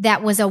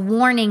 that was a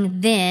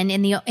warning then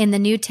in the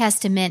New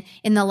Testament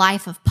in the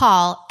life of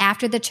Paul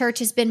after the church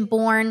has been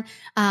born.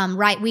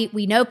 Right?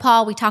 We know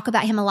Paul. We talk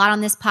about him a lot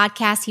on this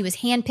podcast. He was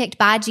handpicked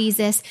by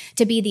Jesus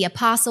to be the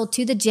apostle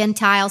to the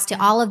Gentiles,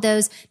 to all of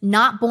those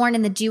not born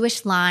in the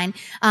Jewish line,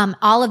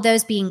 all of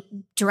those being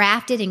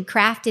drafted and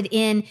crafted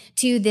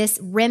into this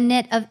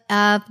remnant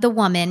of the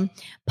woman.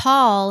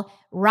 Paul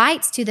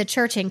writes to the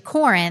church in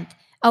Corinth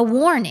a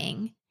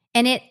warning,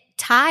 and it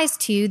ties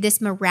to this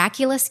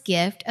miraculous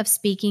gift of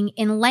speaking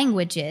in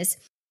languages.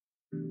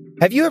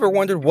 Have you ever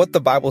wondered what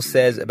the Bible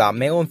says about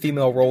male and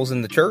female roles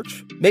in the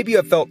church? Maybe you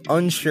have felt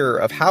unsure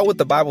of how what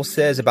the Bible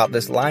says about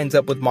this lines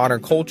up with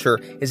modern culture.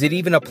 Is it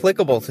even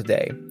applicable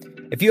today?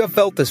 If you have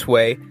felt this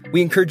way,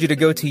 we encourage you to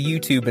go to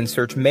YouTube and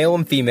search Male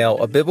and Female,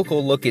 a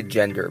Biblical Look at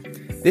Gender.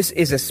 This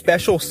is a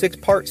special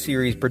 6-part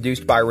series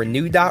produced by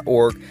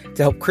Renew.org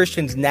to help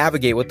Christians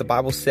navigate what the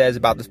Bible says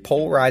about this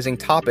polarizing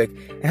topic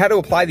and how to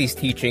apply these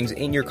teachings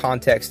in your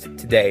context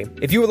today.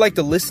 If you would like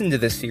to listen to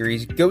this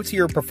series, go to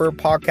your preferred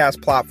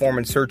podcast platform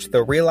and search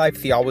the Real Life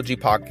Theology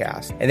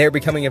Podcast, and they're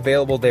becoming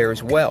available there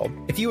as well.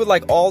 If you would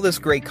like all this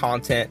great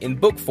content in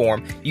book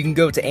form, you can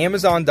go to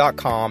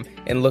Amazon.com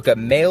and look up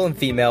Male and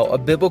Female, a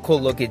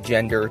Biblical Look at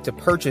Gender to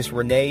purchase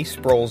Renee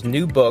Sproul's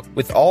new book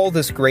with all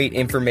this great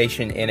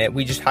information in it.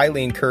 We just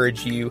highly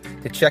encourage you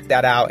to check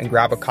that out and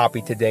grab a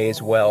copy today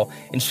as well.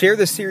 And share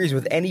this series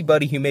with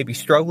anybody who may be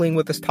struggling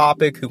with this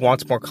topic, who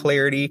wants more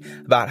clarity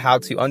about how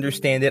to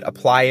understand it,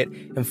 apply it,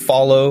 and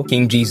follow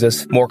King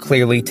Jesus more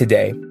clearly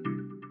today.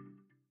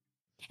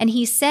 And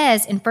he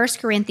says in 1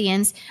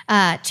 Corinthians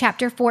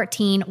chapter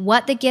 14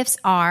 what the gifts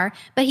are,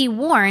 but he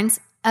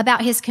warns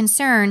about his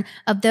concern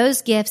of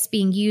those gifts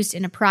being used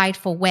in a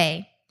prideful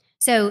way.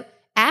 So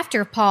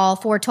after Paul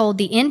foretold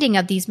the ending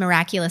of these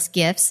miraculous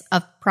gifts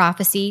of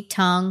prophecy,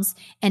 tongues,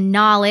 and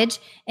knowledge,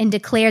 and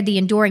declared the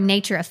enduring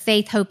nature of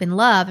faith, hope, and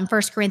love in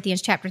 1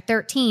 Corinthians chapter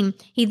 13,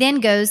 he then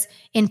goes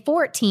in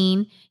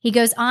 14, he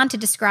goes on to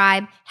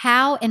describe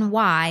how and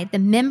why the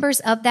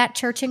members of that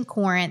church in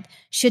Corinth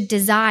should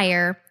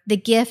desire the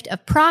gift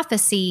of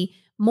prophecy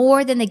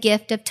more than the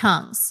gift of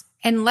tongues.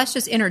 And let's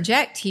just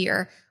interject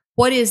here.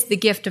 What is the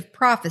gift of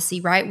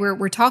prophecy, right?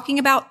 We're talking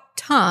about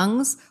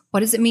tongues. What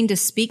does it mean to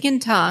speak in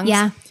tongues?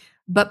 Yeah.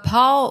 But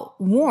Paul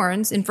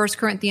warns in 1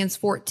 Corinthians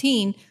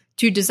 14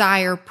 to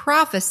desire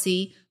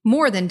prophecy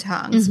more than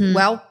tongues. Mm-hmm.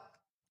 Well,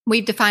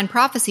 we've defined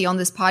prophecy on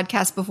this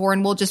podcast before,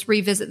 and we'll just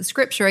revisit the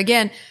scripture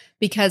again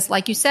because,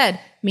 like you said,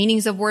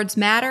 meanings of words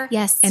matter.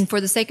 Yes. And for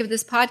the sake of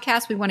this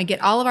podcast, we want to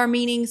get all of our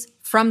meanings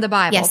from the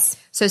Bible. Yes.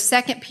 So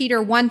 2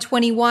 Peter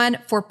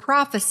 1:21, for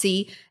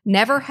prophecy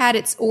never had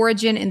its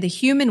origin in the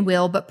human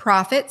will, but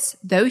prophets,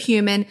 though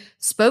human,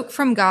 spoke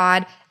from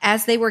God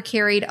as they were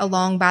carried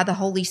along by the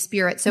Holy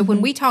Spirit. So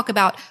when we talk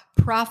about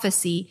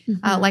prophecy,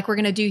 like we're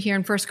going to do here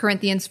in 1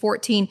 Corinthians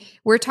 14,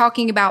 we're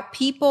talking about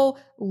people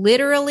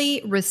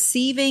literally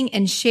receiving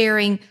and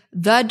sharing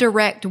the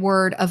direct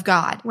word of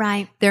God.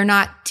 Right. They're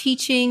not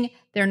teaching,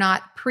 they're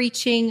not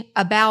preaching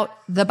about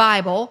the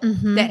Bible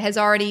that has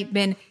already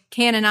been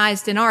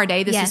canonized in our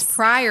day. This is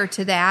prior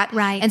to that.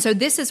 Right. And so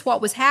this is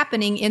what was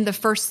happening in the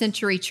first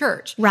century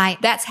church.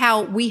 Right. That's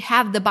how we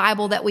have the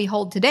Bible that we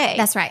hold today.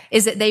 That's right.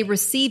 Is that they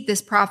received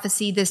this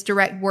prophecy, this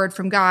direct word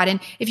from God. And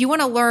if you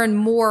want to learn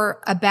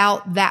more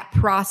about that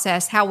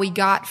process, how we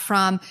got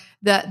from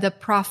the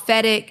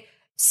prophetic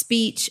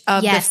speech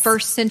of the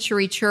first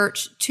century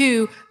church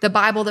to the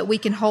Bible that we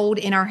can hold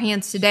in our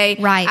hands today.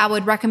 Right. I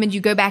would recommend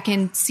you go back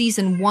in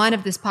season 1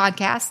 of this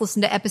podcast,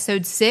 listen to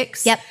episode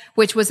 6,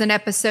 which was an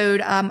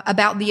episode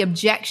about the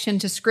objection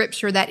to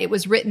scripture that it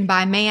was written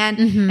by man.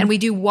 And we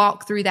do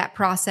walk through that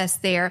process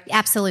there.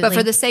 Absolutely. But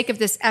for the sake of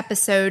this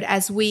episode,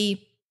 as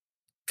we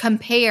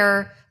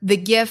compare the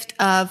gift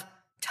of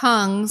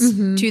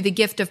tongues to the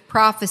gift of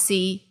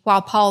prophecy,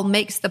 while Paul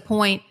makes the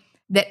point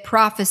that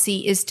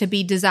prophecy is to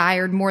be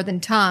desired more than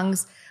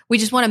tongues, we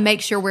just want to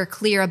make sure we're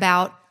clear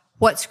about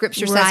what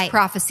scripture says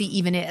prophecy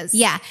even is.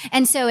 Yeah.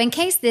 And so in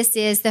case this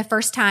is the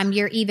first time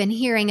you're even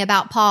hearing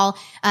about Paul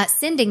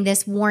sending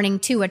this warning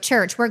to a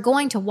church, we're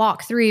going to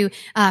walk through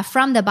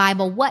from the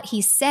Bible what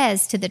he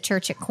says to the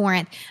church at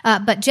Corinth.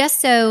 But just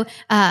so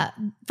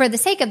for the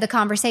sake of the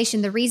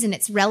conversation, the reason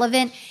it's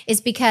relevant is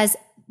because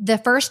the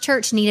first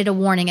church needed a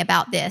warning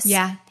about this.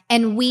 Yeah.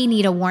 And we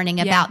need a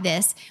warning about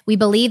this. We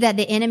believe that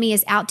the enemy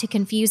is out to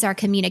confuse our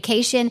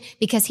communication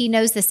because he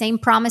knows the same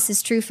promise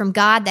is true from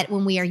God, that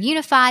when we are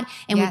unified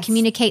and we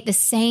communicate the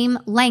same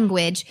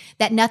language,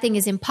 that nothing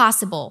is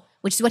impossible,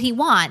 which is what he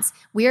wants.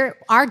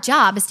 Our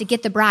job is to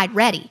get the bride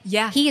ready.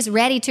 Yeah. He is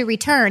ready to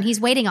return.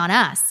 He's waiting on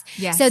us.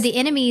 Yes. So the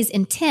enemy's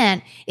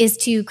intent is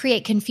to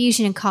create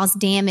confusion and cause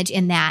damage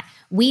in that.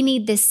 We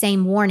need this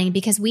same warning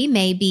because we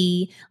may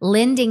be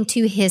lending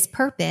to his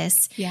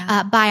purpose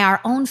by our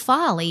own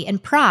folly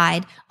and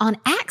pride on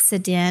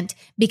accident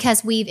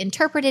because we've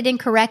interpreted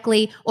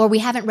incorrectly or we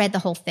haven't read the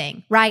whole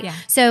thing, right? Yeah.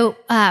 So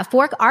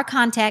for our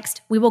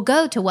context, we will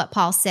go to what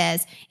Paul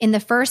says in the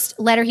first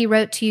letter he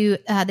wrote to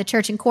the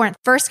church in Corinth,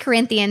 1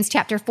 Corinthians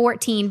chapter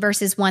 14,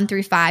 verses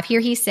 1-5.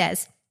 Here he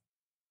says,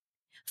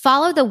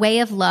 "Follow the way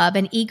of love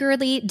and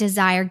eagerly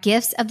desire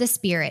gifts of the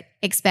Spirit,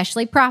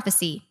 especially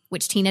prophecy,"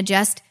 which Tina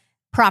just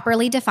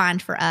properly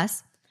defined for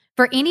us.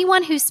 "For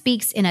anyone who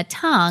speaks in a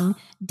tongue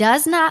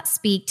does not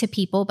speak to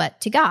people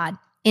but to God.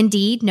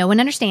 Indeed, no one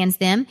understands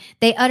them.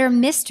 They utter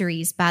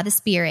mysteries by the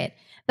Spirit.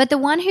 But the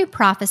one who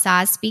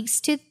prophesies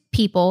speaks to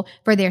people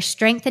for their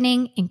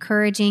strengthening,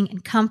 encouraging,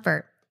 and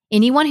comfort.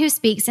 Anyone who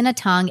speaks in a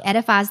tongue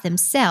edifies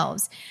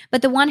themselves,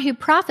 but the one who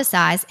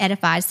prophesies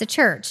edifies the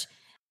church.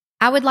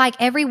 I would like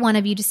every one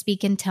of you to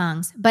speak in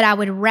tongues, but I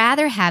would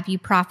rather have you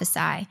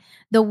prophesy.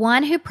 The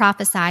one who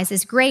prophesies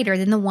is greater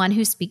than the one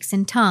who speaks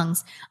in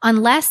tongues,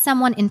 unless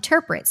someone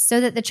interprets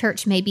so that the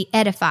church may be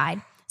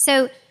edified."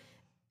 So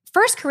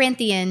 1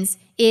 Corinthians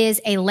is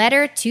a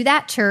letter to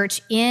that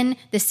church in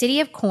the city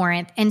of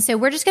Corinth. And so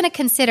we're just going to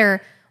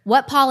consider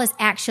what Paul is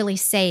actually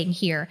saying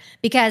here,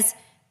 because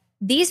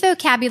these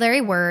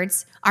vocabulary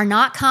words are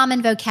not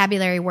common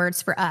vocabulary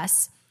words for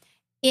us.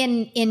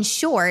 In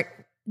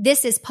short,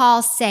 this is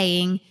Paul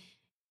saying,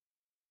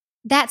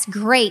 that's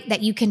great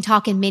that you can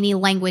talk in many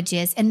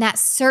languages, and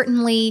that's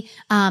certainly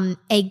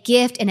a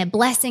gift and a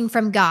blessing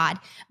from God.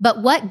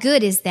 But what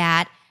good is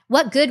that?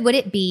 What good would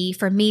it be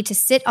for me to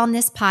sit on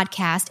this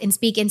podcast and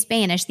speak in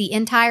Spanish the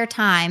entire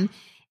time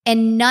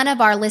and none of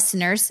our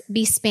listeners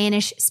be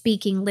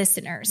Spanish-speaking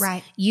listeners?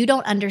 Right. You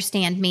don't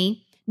understand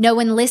me. No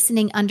one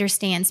listening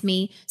understands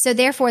me. So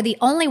therefore, the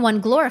only one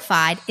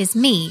glorified is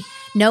me.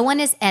 No one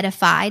is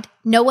edified.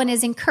 No one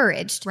is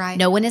encouraged. Right.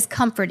 No one is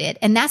comforted.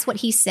 And that's what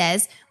he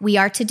says we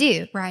are to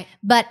do. Right.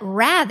 But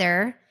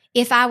rather,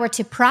 if I were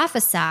to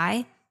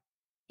prophesy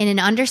in an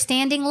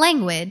understanding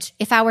language,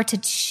 if I were to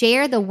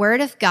share the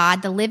word of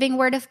God, the living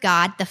word of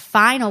God, the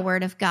final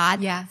word of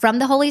God from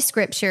the Holy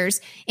Scriptures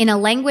in a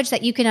language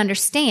that you can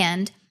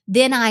understand,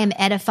 then I am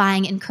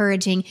edifying,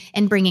 encouraging,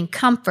 and bringing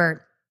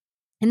comfort.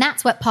 And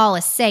that's what Paul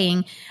is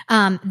saying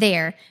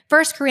there.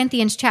 1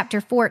 Corinthians chapter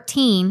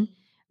 14,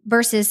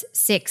 verses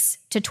 6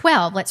 to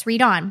 12. Let's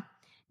read on.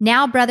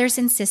 Now, brothers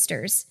and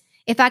sisters,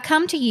 if I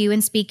come to you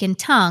and speak in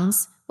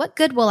tongues, what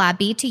good will I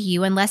be to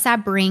you unless I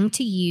bring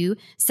to you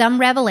some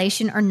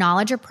revelation or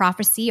knowledge or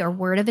prophecy or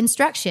word of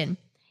instruction?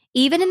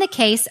 Even in the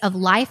case of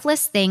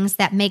lifeless things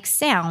that make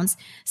sounds,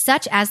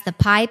 such as the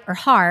pipe or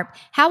harp,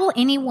 how will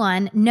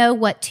anyone know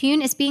what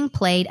tune is being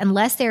played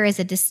unless there is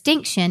a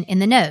distinction in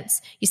the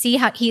notes? You see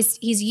how he's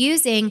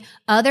using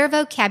other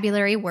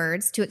vocabulary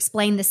words to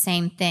explain the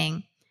same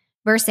thing.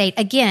 Verse 8,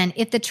 again,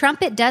 if the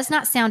trumpet does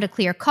not sound a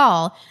clear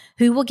call,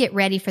 who will get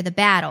ready for the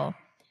battle?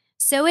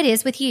 So it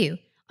is with you.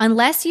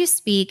 Unless you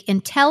speak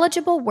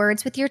intelligible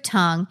words with your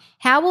tongue,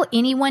 how will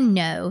anyone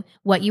know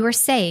what you are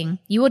saying?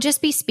 You will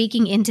just be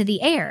speaking into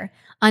the air.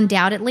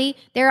 Undoubtedly,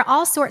 there are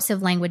all sorts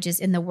of languages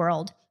in the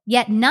world,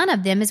 yet none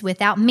of them is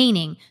without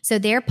meaning. So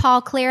there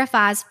Paul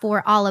clarifies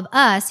for all of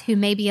us who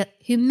may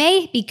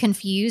be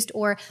confused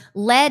or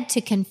led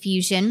to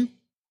confusion.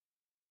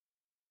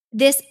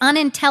 This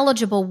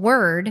unintelligible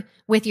word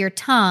with your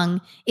tongue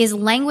is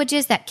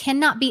languages that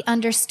cannot be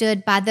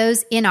understood by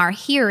those in our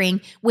hearing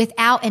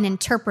without an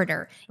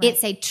interpreter. Right.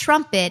 It's a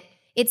trumpet,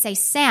 it's a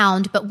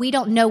sound, but we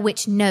don't know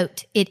which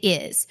note it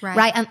is,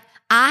 right?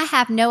 I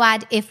have no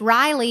idea if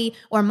Riley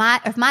or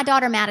if my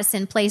daughter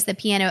Madison plays the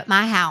piano at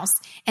my house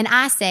and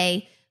I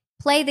say,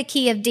 play the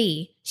key of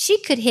D,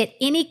 she could hit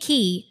any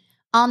key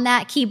on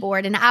that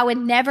keyboard, and I would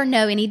never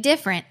know any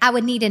different. I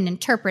would need an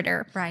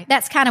interpreter. Right.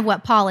 That's kind of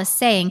what Paul is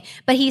saying.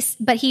 But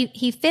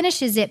he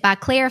finishes it by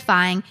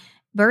clarifying,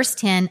 verse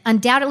 10,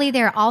 undoubtedly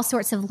there are all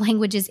sorts of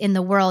languages in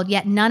the world,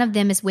 yet none of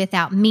them is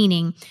without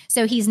meaning.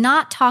 So he's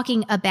not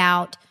talking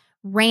about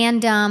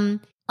random,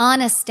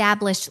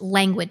 unestablished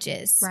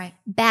languages,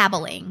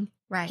 babbling.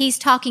 Right. He's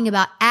talking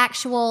about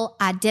actual,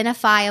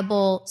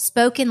 identifiable,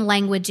 spoken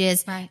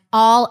languages,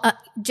 all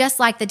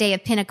just like the day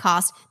of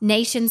Pentecost,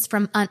 nations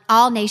from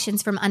all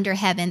nations from under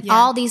heaven,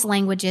 all these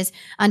languages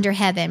under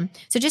heaven.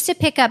 So just to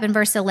pick up in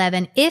verse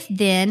 11, if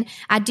then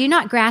I do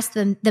not grasp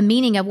the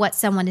meaning of what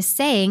someone is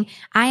saying,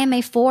 I am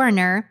a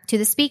foreigner to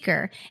the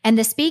speaker, and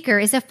the speaker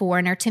is a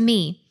foreigner to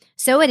me.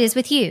 So it is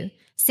with you.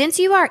 Since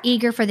you are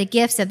eager for the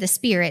gifts of the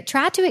Spirit,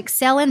 try to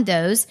excel in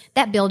those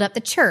that build up the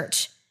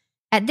church.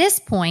 At this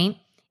point,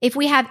 if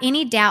we have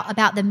any doubt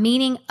about the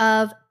meaning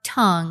of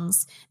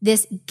tongues,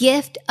 this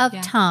gift of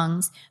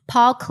tongues,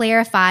 Paul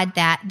clarified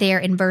that there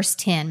in verse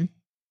 10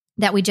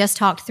 that we just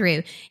talked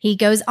through. He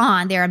goes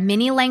on, there are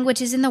many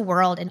languages in the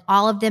world and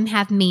all of them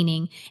have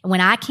meaning. And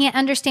when I can't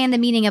understand the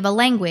meaning of a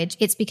language,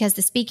 it's because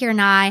the speaker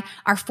and I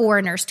are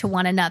foreigners to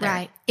one another.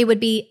 Right. It would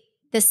be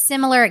the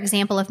similar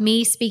example of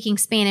me speaking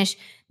Spanish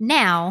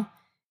now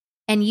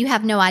and you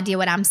have no idea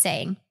what I'm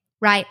saying,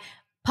 right?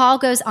 Paul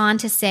goes on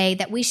to say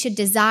that we should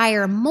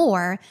desire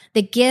more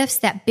the gifts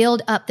that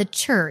build up the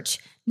church,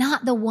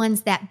 not the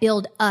ones that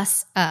build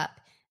us up.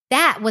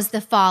 That was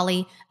the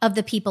folly of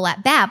the people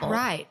at Babel.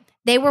 Right.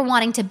 They were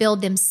wanting to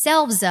build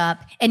themselves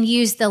up and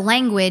use the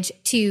language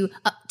to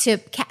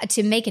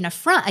make an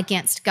affront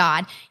against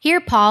God.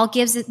 Here, Paul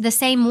gives the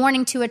same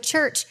warning to a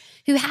church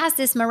who has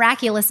this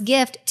miraculous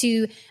gift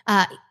to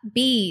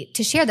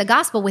share the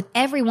gospel with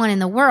everyone in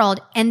the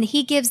world, and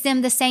he gives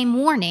them the same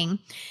warning.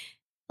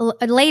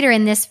 Later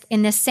in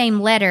this same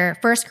letter,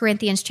 1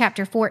 Corinthians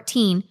chapter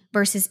 14,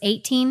 verses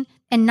 18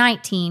 and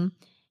 19,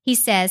 he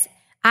says,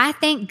 I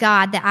thank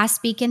God that I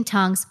speak in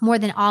tongues more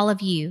than all of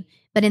you,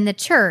 but in the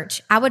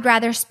church, I would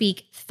rather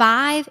speak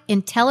 5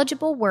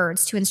 intelligible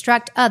words to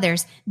instruct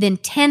others than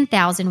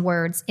 10,000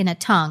 words in a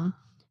tongue.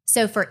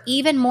 So for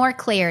even more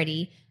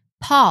clarity,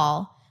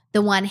 Paul,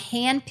 the one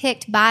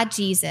handpicked by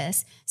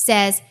Jesus,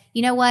 says,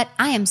 you know what?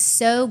 I am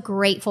so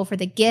grateful for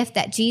the gift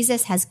that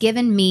Jesus has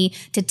given me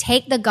to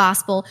take the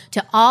gospel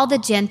to all the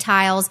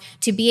Gentiles,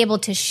 to be able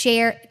to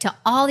share to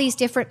all these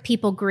different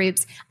people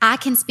groups. I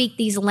can speak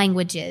these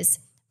languages.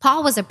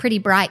 Paul was a pretty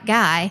bright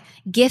guy,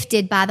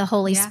 gifted by the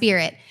Holy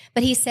Spirit.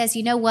 But he says,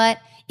 you know what?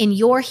 In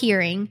your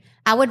hearing,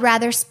 I would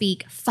rather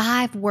speak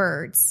 5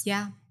 words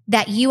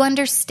that you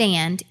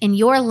understand in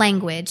your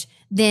language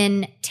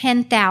than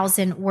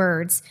 10,000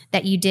 words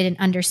that you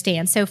didn't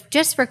understand. So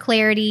just for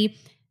clarity,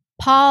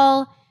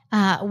 Paul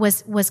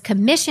was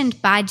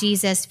commissioned by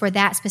Jesus for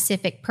that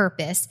specific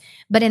purpose.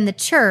 But in the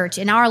church,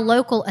 in our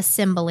local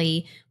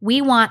assembly,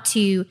 we want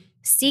to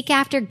seek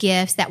after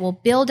gifts that will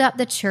build up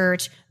the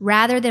church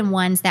rather than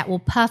ones that will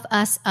puff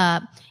us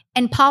up.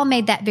 And Paul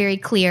made that very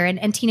clear.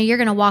 And Tina, you're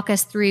going to walk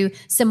us through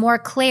some more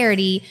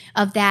clarity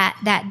of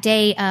that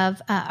day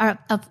of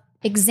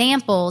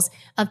examples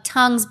of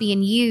tongues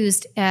being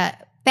used,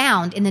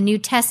 found in the New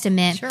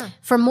Testament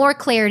for more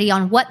clarity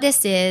on what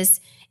this is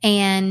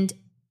and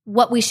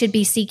what we should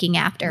be seeking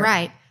after.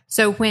 Right.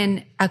 So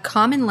when a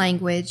common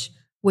language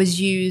was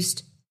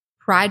used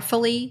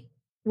pridefully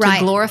to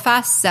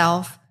glorify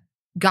self,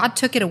 God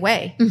took it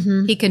away.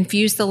 Mm-hmm. He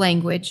confused the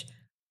language.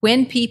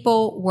 When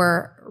people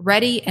were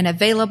ready and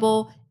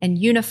available and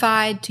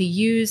unified to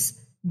use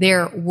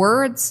their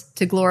words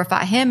to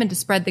glorify him and to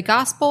spread the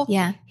gospel,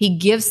 he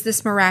gives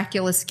this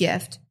miraculous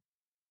gift.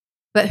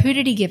 But who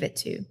did he give it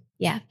to?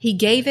 He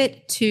gave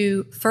it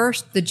to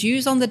first the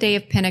Jews on the day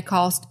of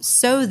Pentecost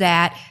so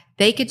that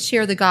they could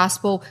share the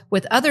gospel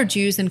with other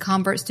Jews and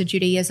converts to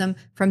Judaism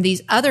from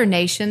these other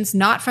nations,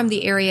 not from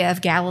the area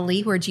of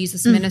Galilee where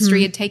Jesus'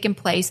 ministry had taken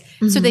place.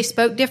 So they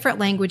spoke different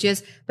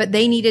languages, but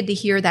they needed to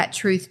hear that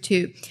truth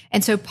too.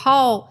 And so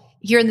Paul,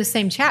 here in the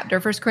same chapter,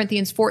 1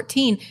 Corinthians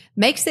 14,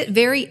 makes it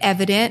very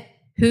evident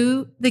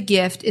who the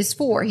gift is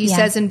for. He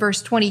says in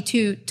verse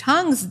 22,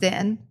 tongues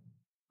then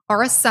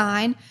are a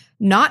sign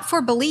not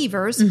for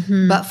believers,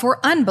 but for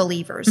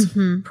unbelievers.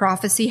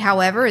 Prophecy,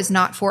 however, is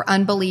not for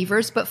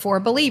unbelievers, but for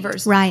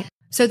believers. Right.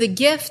 So the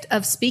gift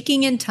of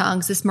speaking in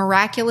tongues, this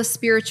miraculous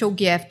spiritual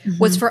gift,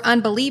 was for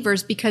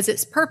unbelievers because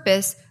its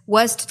purpose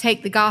was to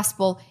take the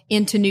gospel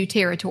into new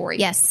territory.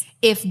 Yes.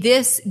 If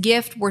this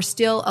gift were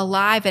still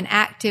alive and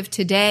active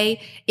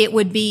today, it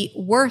would be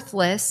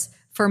worthless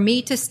for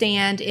me to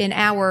stand in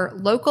our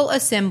local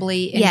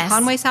assembly in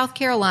Conway, South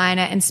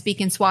Carolina and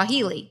speak in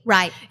Swahili.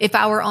 Right. If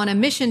I were on a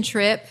mission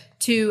trip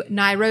to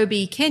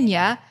Nairobi,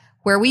 Kenya,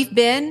 where we've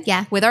been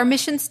with our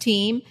missions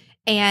team,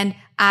 and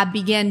I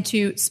began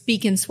to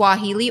speak in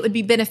Swahili, it would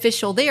be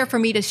beneficial there for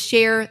me to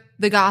share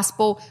the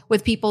gospel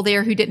with people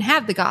there who didn't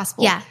have the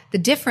gospel. The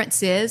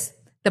difference is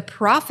the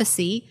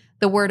prophecy,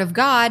 the word of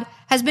God,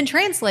 has been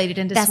translated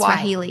into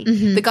Swahili.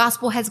 Right. The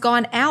gospel has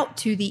gone out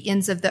to the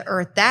ends of the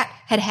earth. That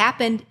had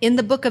happened in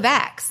the book of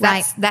Acts.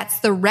 That's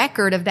the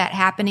record of that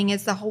happening,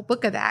 is the whole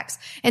book of Acts.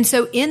 And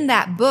so in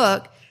that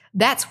book,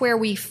 that's where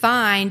we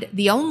find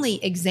the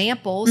only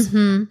examples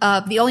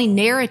of the only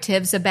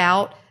narratives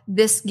about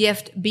this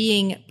gift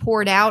being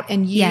poured out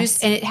and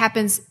used. And it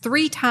happens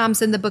 3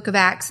 times in the book of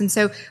Acts. And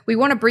so we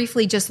want to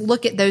briefly just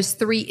look at those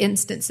 3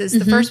 instances.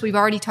 The first we've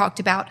already talked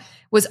about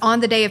was on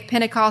the day of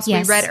Pentecost.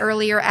 We read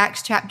earlier,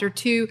 Acts chapter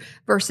 2,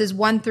 verses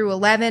 1 through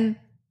 11.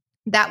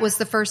 That was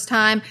the first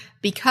time,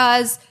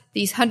 because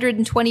these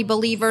 120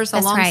 believers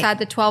alongside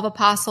the 12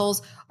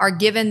 apostles are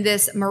given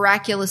this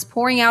miraculous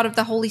pouring out of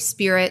the Holy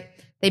Spirit.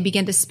 They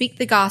begin to speak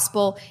the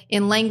gospel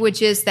in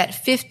languages that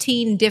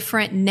 15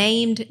 different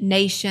named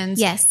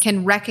nations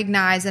can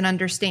recognize and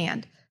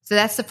understand. So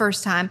that's the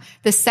first time.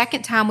 The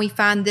second time we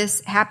find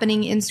this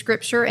happening in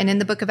Scripture and in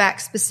the book of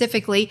Acts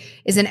specifically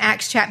is in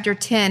Acts chapter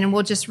 10. And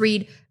we'll just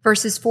read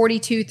verses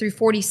 42 through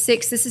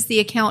 46. This is the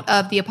account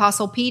of the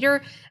apostle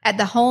Peter at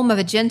the home of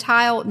a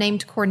Gentile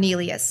named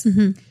Cornelius.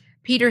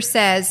 Peter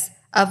says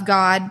of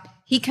God,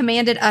 he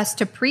commanded us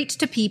to preach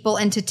to people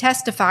and to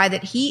testify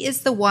that he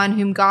is the one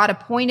whom God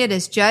appointed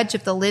as judge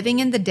of the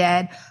living and the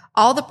dead.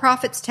 All the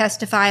prophets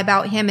testify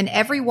about him, and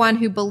everyone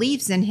who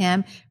believes in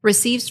him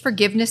receives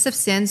forgiveness of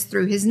sins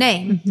through his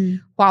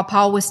name. While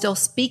Paul was still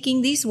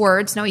speaking these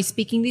words, now he's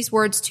speaking these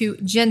words to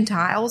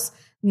Gentiles,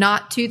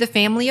 not to the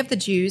family of the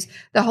Jews,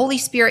 the Holy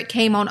Spirit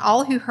came on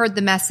all who heard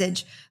the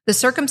message. The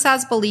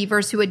circumcised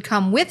believers who had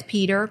come with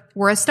Peter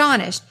were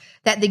astonished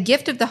that the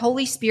gift of the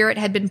Holy Spirit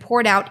had been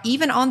poured out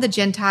even on the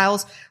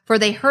Gentiles, for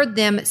they heard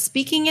them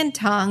speaking in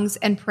tongues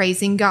and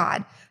praising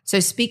God.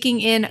 So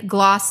speaking in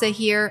glossa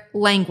here,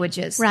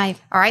 languages. Right.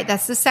 All right,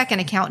 that's the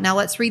second account. Now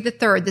let's read the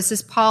third. This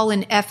is Paul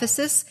in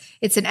Ephesus.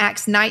 It's in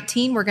Acts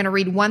 19. We're going to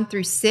read 1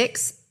 through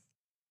 6.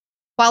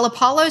 While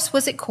Apollos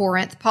was at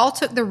Corinth, Paul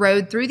took the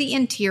road through the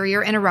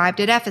interior and arrived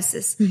at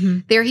Ephesus.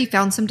 There he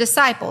found some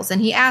disciples,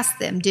 and he asked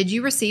them, "Did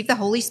you receive the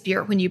Holy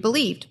Spirit when you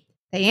believed?"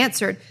 They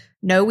answered,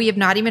 "No, we have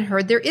not even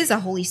heard there is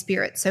a Holy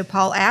Spirit." So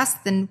Paul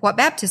asked, "Then what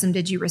baptism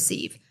did you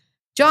receive?"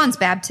 "John's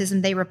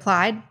baptism," they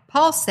replied.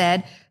 Paul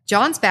said,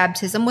 "John's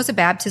baptism was a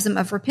baptism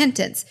of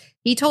repentance.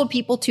 He told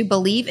people to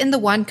believe in the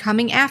one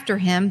coming after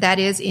him, that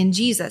is, in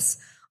Jesus."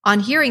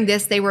 On hearing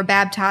this, they were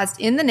baptized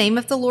in the name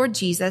of the Lord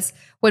Jesus.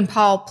 When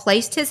Paul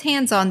placed his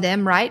hands on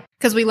them, right?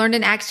 Because we learned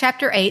in Acts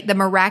chapter 8, the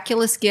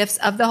miraculous gifts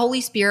of the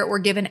Holy Spirit were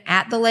given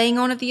at the laying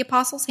on of the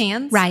apostles'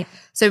 hands. Right.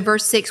 So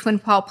verse 6, when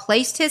Paul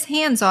placed his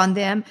hands on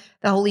them,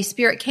 the Holy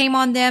Spirit came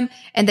on them,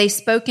 and they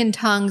spoke in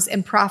tongues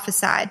and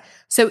prophesied.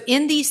 So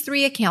in these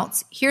 3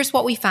 accounts, here's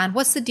what we find.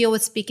 What's the deal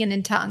with speaking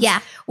in tongues?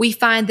 We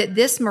find that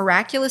this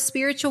miraculous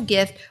spiritual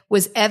gift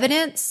was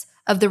evidence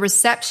of the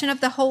reception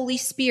of the Holy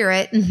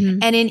Spirit.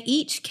 And in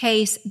each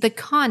case, the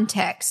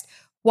context.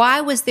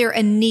 Why was there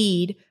a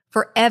need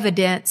for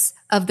evidence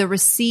of the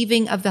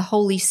receiving of the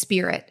Holy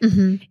Spirit?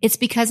 It's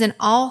because in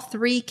all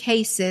 3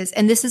 cases,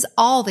 and this is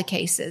all the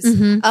cases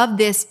of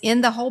this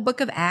in the whole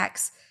book of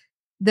Acts,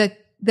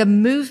 the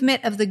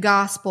movement of the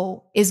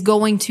gospel is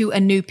going to a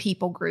new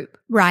people group.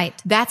 Right.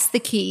 That's the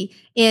key.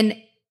 In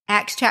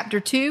Acts chapter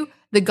 2,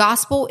 the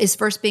gospel is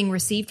first being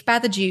received by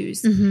the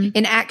Jews.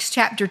 In Acts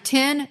chapter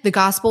 10, the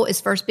gospel is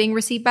first being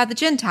received by the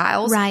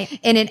Gentiles. Right.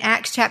 And in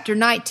Acts chapter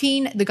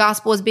 19, the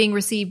gospel is being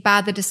received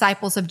by the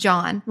disciples of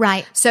John.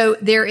 Right. So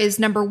there is,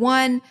 number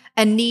 1,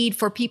 a need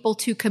for people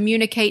to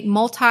communicate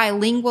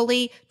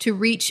multilingually to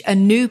reach a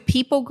new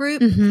people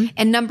group.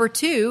 And number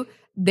 2,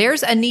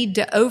 there's a need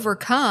to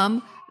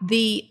overcome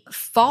the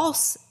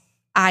false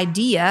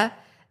idea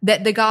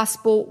that the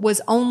gospel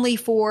was only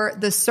for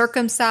the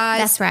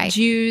circumcised That's right.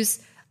 Jews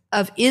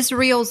of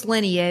Israel's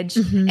lineage.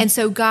 And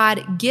so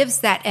God gives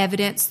that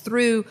evidence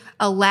through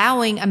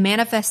allowing a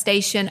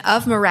manifestation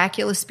of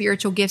miraculous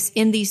spiritual gifts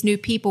in these new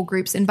people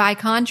groups. And by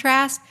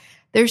contrast,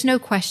 there's no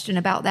question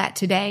about that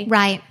today.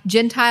 Right.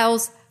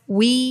 Gentiles,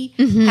 we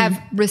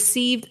have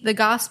received the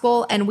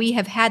gospel and we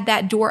have had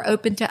that door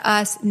open to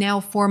us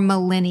now for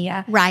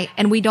millennia. Right.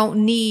 And we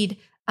don't need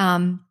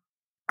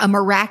a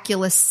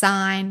miraculous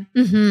sign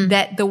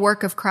that the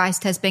work of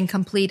Christ has been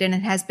completed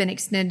and has been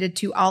extended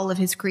to all of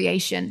his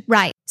creation.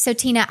 Right. So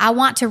Tina, I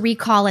want to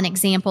recall an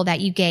example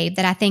that you gave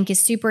that I think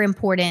is super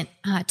important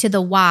to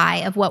the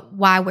why of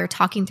why we're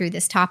talking through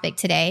this topic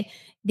today.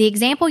 The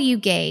example you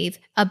gave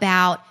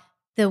about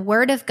the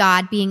word of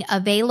God being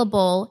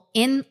available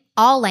in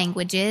all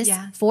languages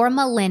for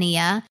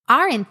millennia.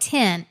 Our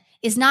intent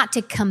is not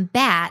to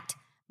combat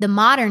the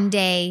modern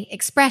day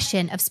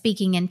expression of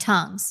speaking in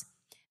tongues,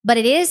 but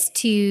it is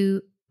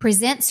to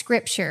present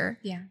scripture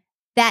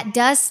that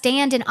does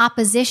stand in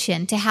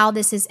opposition to how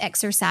this is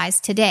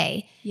exercised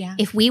today.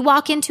 If we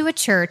walk into a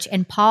church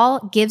and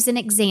Paul gives an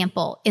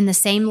example in the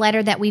same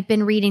letter that we've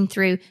been reading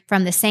through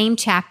from the same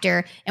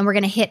chapter, and we're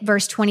going to hit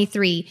verse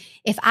 23.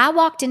 If I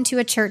walked into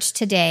a church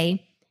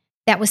today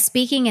that was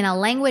speaking in a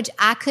language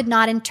I could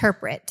not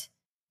interpret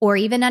or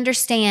even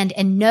understand,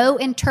 and no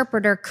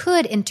interpreter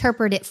could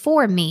interpret it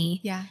for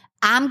me,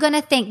 I'm going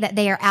to think that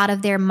they are out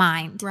of their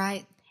mind.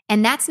 Right.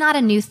 And that's not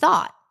a new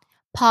thought.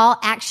 Paul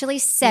actually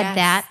said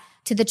that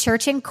to the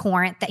church in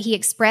Corinth, that he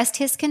expressed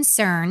his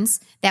concerns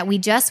that we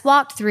just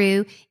walked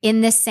through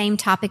in this same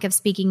topic of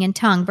speaking in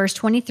tongue. Verse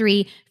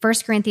 23, 1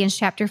 Corinthians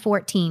chapter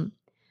 14.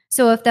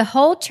 So if the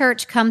whole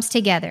church comes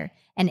together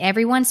and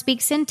everyone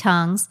speaks in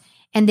tongues,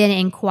 and then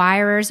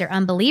inquirers or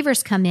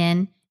unbelievers come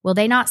in, will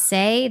they not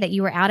say that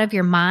you are out of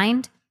your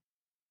mind?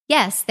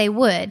 Yes, they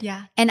would.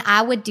 And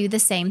I would do the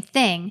same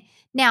thing.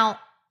 Now,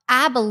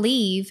 I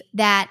believe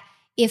that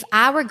if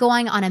I were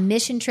going on a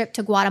mission trip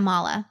to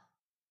Guatemala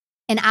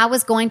and I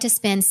was going to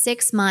spend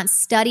 6 months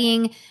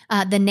studying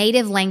the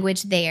native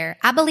language there,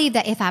 I believe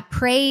that if I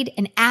prayed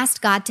and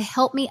asked God to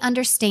help me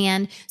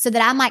understand so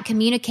that I might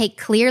communicate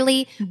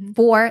clearly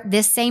for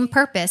this same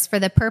purpose, for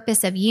the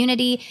purpose of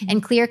unity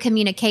and clear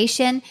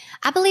communication,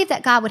 I believe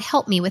that God would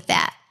help me with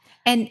that.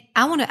 And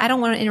I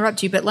don't want to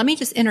interrupt you, but let me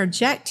just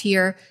interject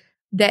here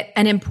that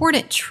an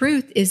important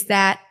truth is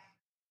that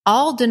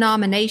all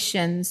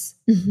denominations,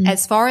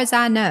 as far as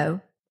I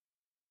know,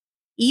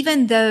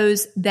 even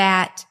those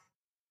that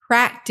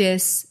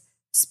practice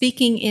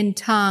speaking in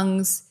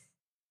tongues,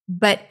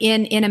 but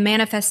in a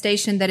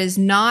manifestation that is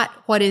not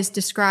what is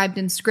described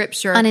in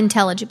Scripture.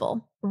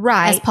 Unintelligible.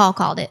 Right. As Paul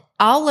called it.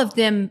 All of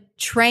them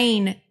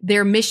train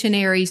their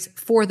missionaries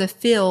for the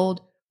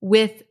field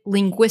with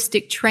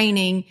linguistic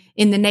training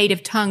in the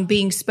native tongue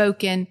being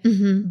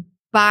spoken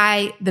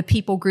by the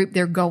people group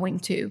they're going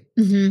to.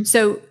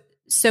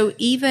 So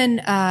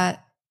even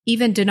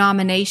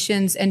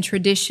denominations and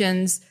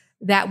traditions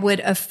that would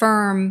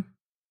affirm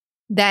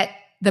that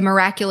the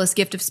miraculous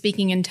gift of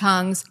speaking in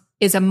tongues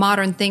is a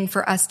modern thing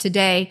for us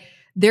today,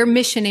 their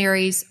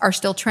missionaries are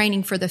still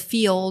training for the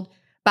field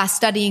by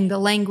studying the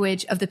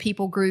language of the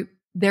people group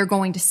they're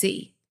going to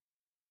see.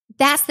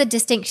 That's the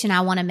distinction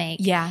I want to make.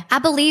 I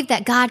believe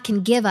that God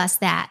can give us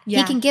that.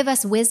 He can give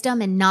us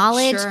wisdom and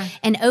knowledge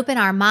and open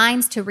our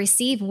minds to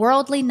receive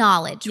worldly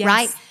knowledge,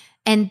 right?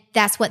 And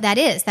that's what that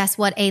is. That's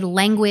what a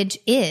language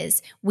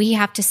is. We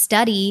have to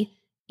study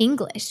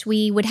English.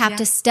 We would have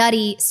to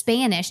study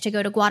Spanish to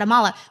go to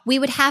Guatemala. We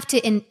would have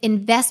to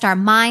invest our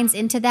minds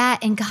into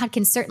that. And God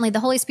can certainly, the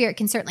Holy Spirit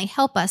can certainly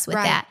help us with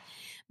that.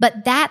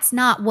 But that's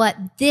not what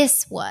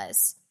this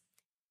was.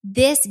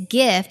 This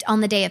gift on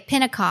the day of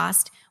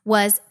Pentecost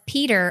was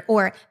Peter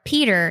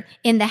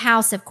in the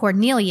house of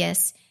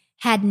Cornelius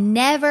had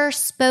never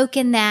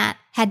spoken that,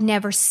 had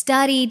never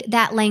studied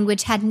that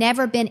language, had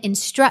never been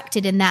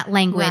instructed in that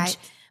language,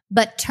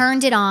 but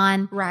turned it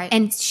on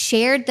and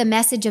shared the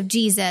message of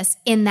Jesus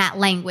in that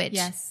language.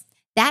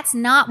 That's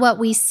not what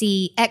we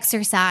see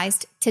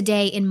exercised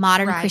today in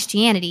modern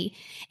Christianity.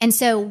 And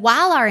so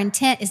while our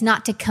intent is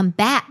not to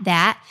combat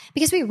that,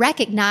 because we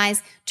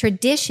recognize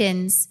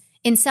traditions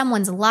in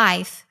someone's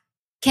life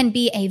can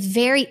be a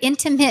very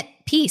intimate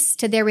piece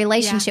to their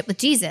relationship with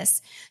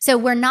Jesus. So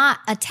we're not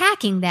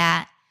attacking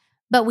that,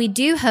 but we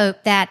do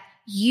hope that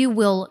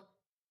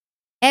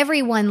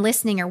everyone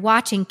listening or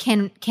watching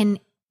can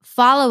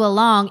follow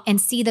along and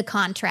see the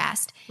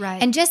contrast.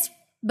 And just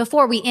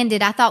before we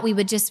ended, I thought we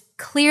would just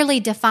clearly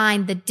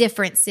define the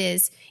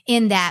differences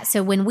in that.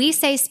 So when we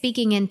say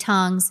speaking in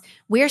tongues,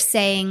 we're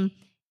saying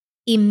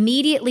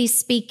immediately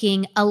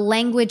speaking a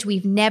language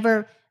we've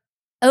never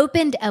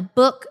opened a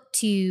book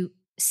to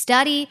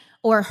study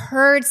or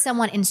heard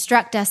someone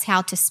instruct us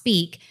how to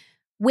speak,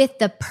 with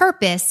the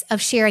purpose of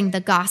sharing the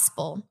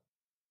gospel.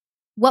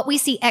 What we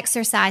see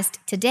exercised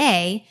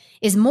today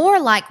is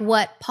more like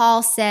what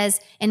Paul says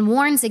and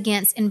warns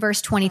against in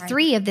verse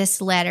 23 of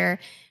this letter.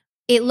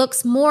 It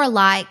looks more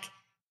like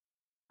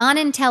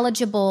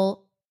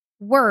unintelligible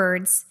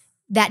words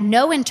that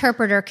no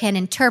interpreter can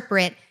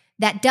interpret,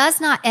 that does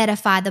not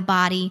edify the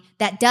body,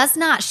 that does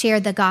not share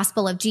the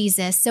gospel of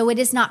Jesus, so it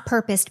is not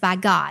purposed by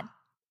God.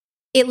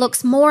 It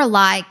looks more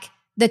like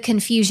the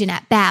confusion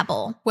at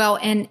Babel. Well,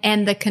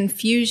 and the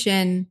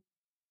confusion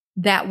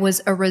that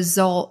was a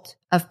result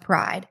of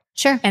pride.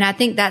 Sure. And I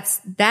think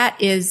that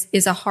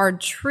is a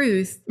hard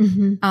truth.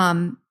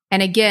 Mm-hmm.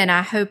 And again,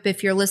 I hope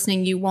if you're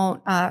listening, you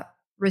won't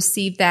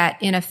receive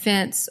that in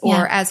offense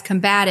or as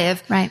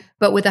combative, Right.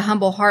 but with a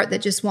humble heart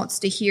that just wants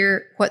to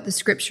hear what the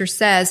scripture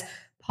says.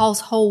 Paul's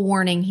whole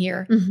warning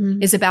here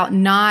is about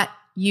not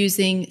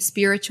using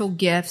spiritual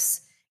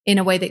gifts in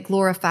a way that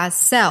glorifies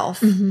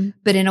self,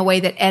 but in a way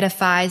that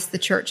edifies the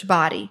church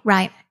body.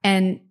 Right.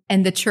 And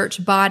the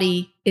church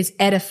body is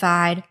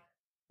edified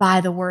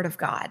by the word of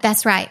God.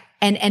 That's right.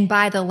 And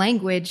by the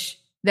language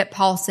that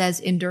Paul says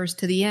endures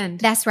to the end.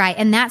 That's right.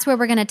 And that's where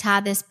we're going to tie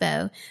this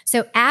bow.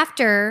 So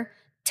after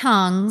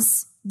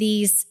tongues,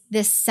 this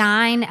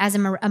sign as a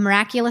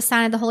miraculous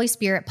sign of the Holy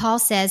Spirit, Paul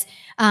says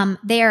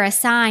they are a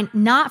sign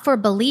not for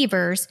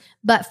believers,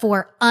 but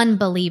for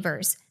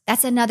unbelievers.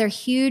 That's another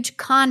huge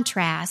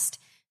contrast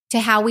to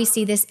how we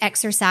see this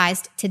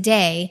exercised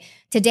today.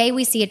 Today,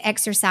 we see it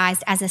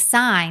exercised as a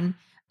sign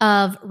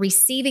of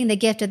receiving the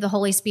gift of the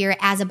Holy Spirit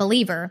as a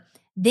believer.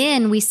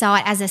 Then we saw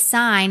it as a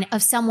sign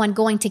of someone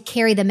going to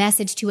carry the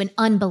message to an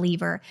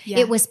unbeliever. Yeah.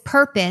 It was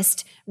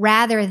purposed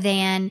rather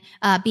than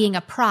being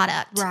a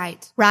product.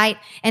 Right.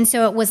 And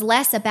so it was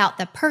less about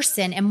the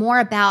person and more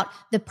about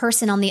the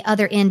person on the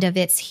other end of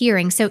its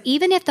hearing. So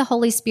even if the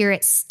Holy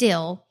Spirit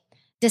still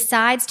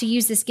decides to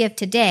use this gift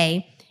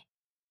today,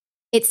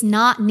 it's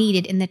not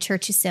needed in the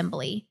church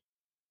assembly.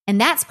 And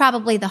that's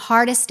probably the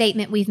hardest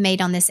statement we've made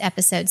on this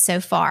episode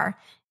so far.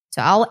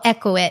 So I'll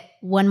echo it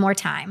one more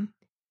time.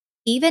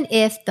 Even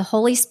if the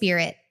Holy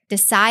Spirit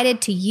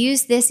decided to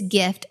use this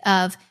gift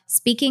of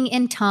speaking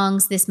in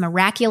tongues, this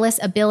miraculous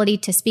ability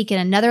to speak in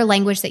another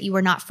language that you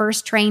were not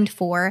first trained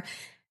for,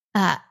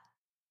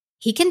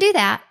 he can do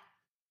that,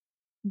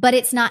 but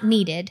it's not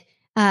needed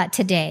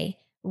today.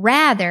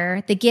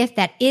 Rather, the gift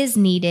that is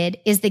needed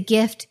is the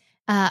gift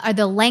or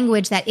the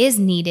language that is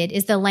needed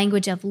is the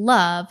language of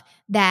love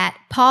that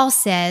Paul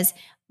says,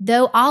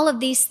 though all of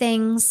these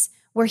things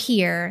were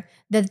here,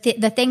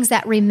 the things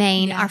that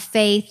remain are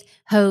faith,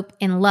 hope,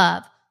 and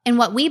love. And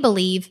what we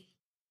believe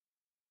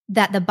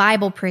that the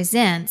Bible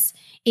presents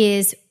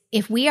is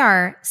if we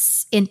are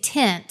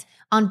intent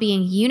on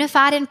being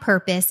unified in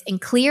purpose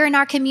and clear in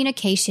our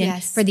communication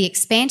for the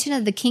expansion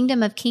of the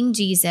kingdom of King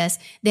Jesus,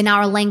 then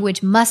our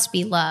language must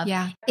be love.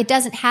 Yeah. It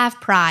doesn't have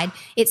pride.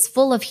 It's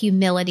full of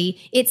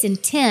humility. Its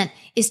intent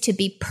is to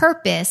be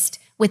purposed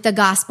with the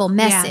gospel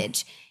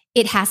message.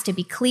 It has to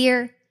be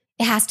clear.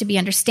 It has to be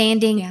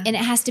understanding, and it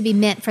has to be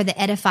meant for the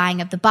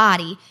edifying of the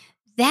body.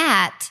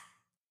 That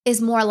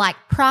is more like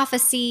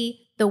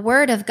prophecy, the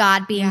word of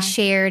God being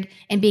shared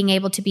and being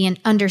able to be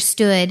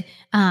understood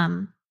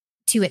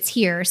to its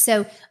hearers.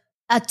 So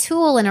a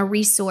tool and a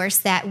resource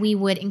that we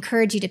would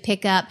encourage you to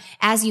pick up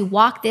as you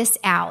walk this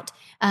out,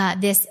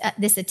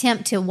 this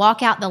attempt to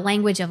walk out the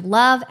language of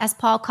love, as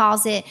Paul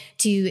calls it,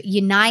 to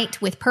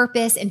unite with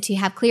purpose and to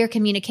have clear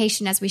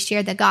communication as we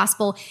share the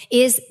gospel,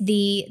 is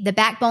the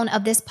backbone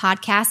of this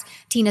podcast,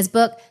 Tina's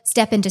book,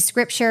 Step into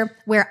Scripture,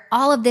 where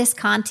all of this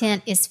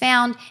content is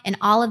found and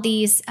all of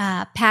these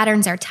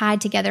patterns are tied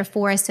together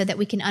for us so that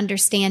we can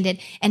understand it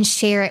and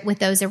share it with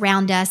those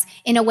around us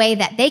in a way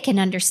that they can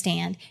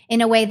understand,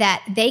 in a way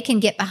that they can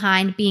get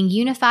behind, being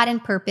unified in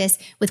purpose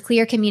with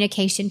clear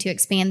communication to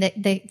expand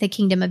the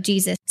kingdom of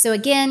Jesus. So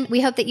again, we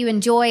hope that you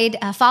enjoyed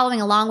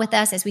following along with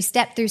us as we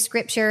step through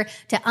Scripture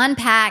to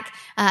unpack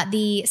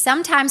the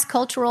sometimes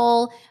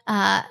cultural,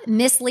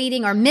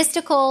 misleading or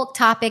mystical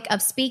topic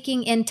of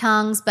speaking in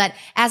tongues. But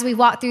as we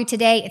walk through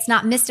today, it's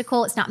not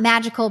mystical, it's not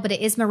magical, but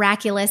it is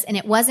miraculous, and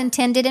it was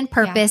intended and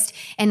purposed.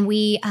 And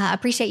we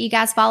appreciate you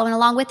guys following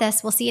along with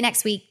us. We'll see you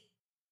next week.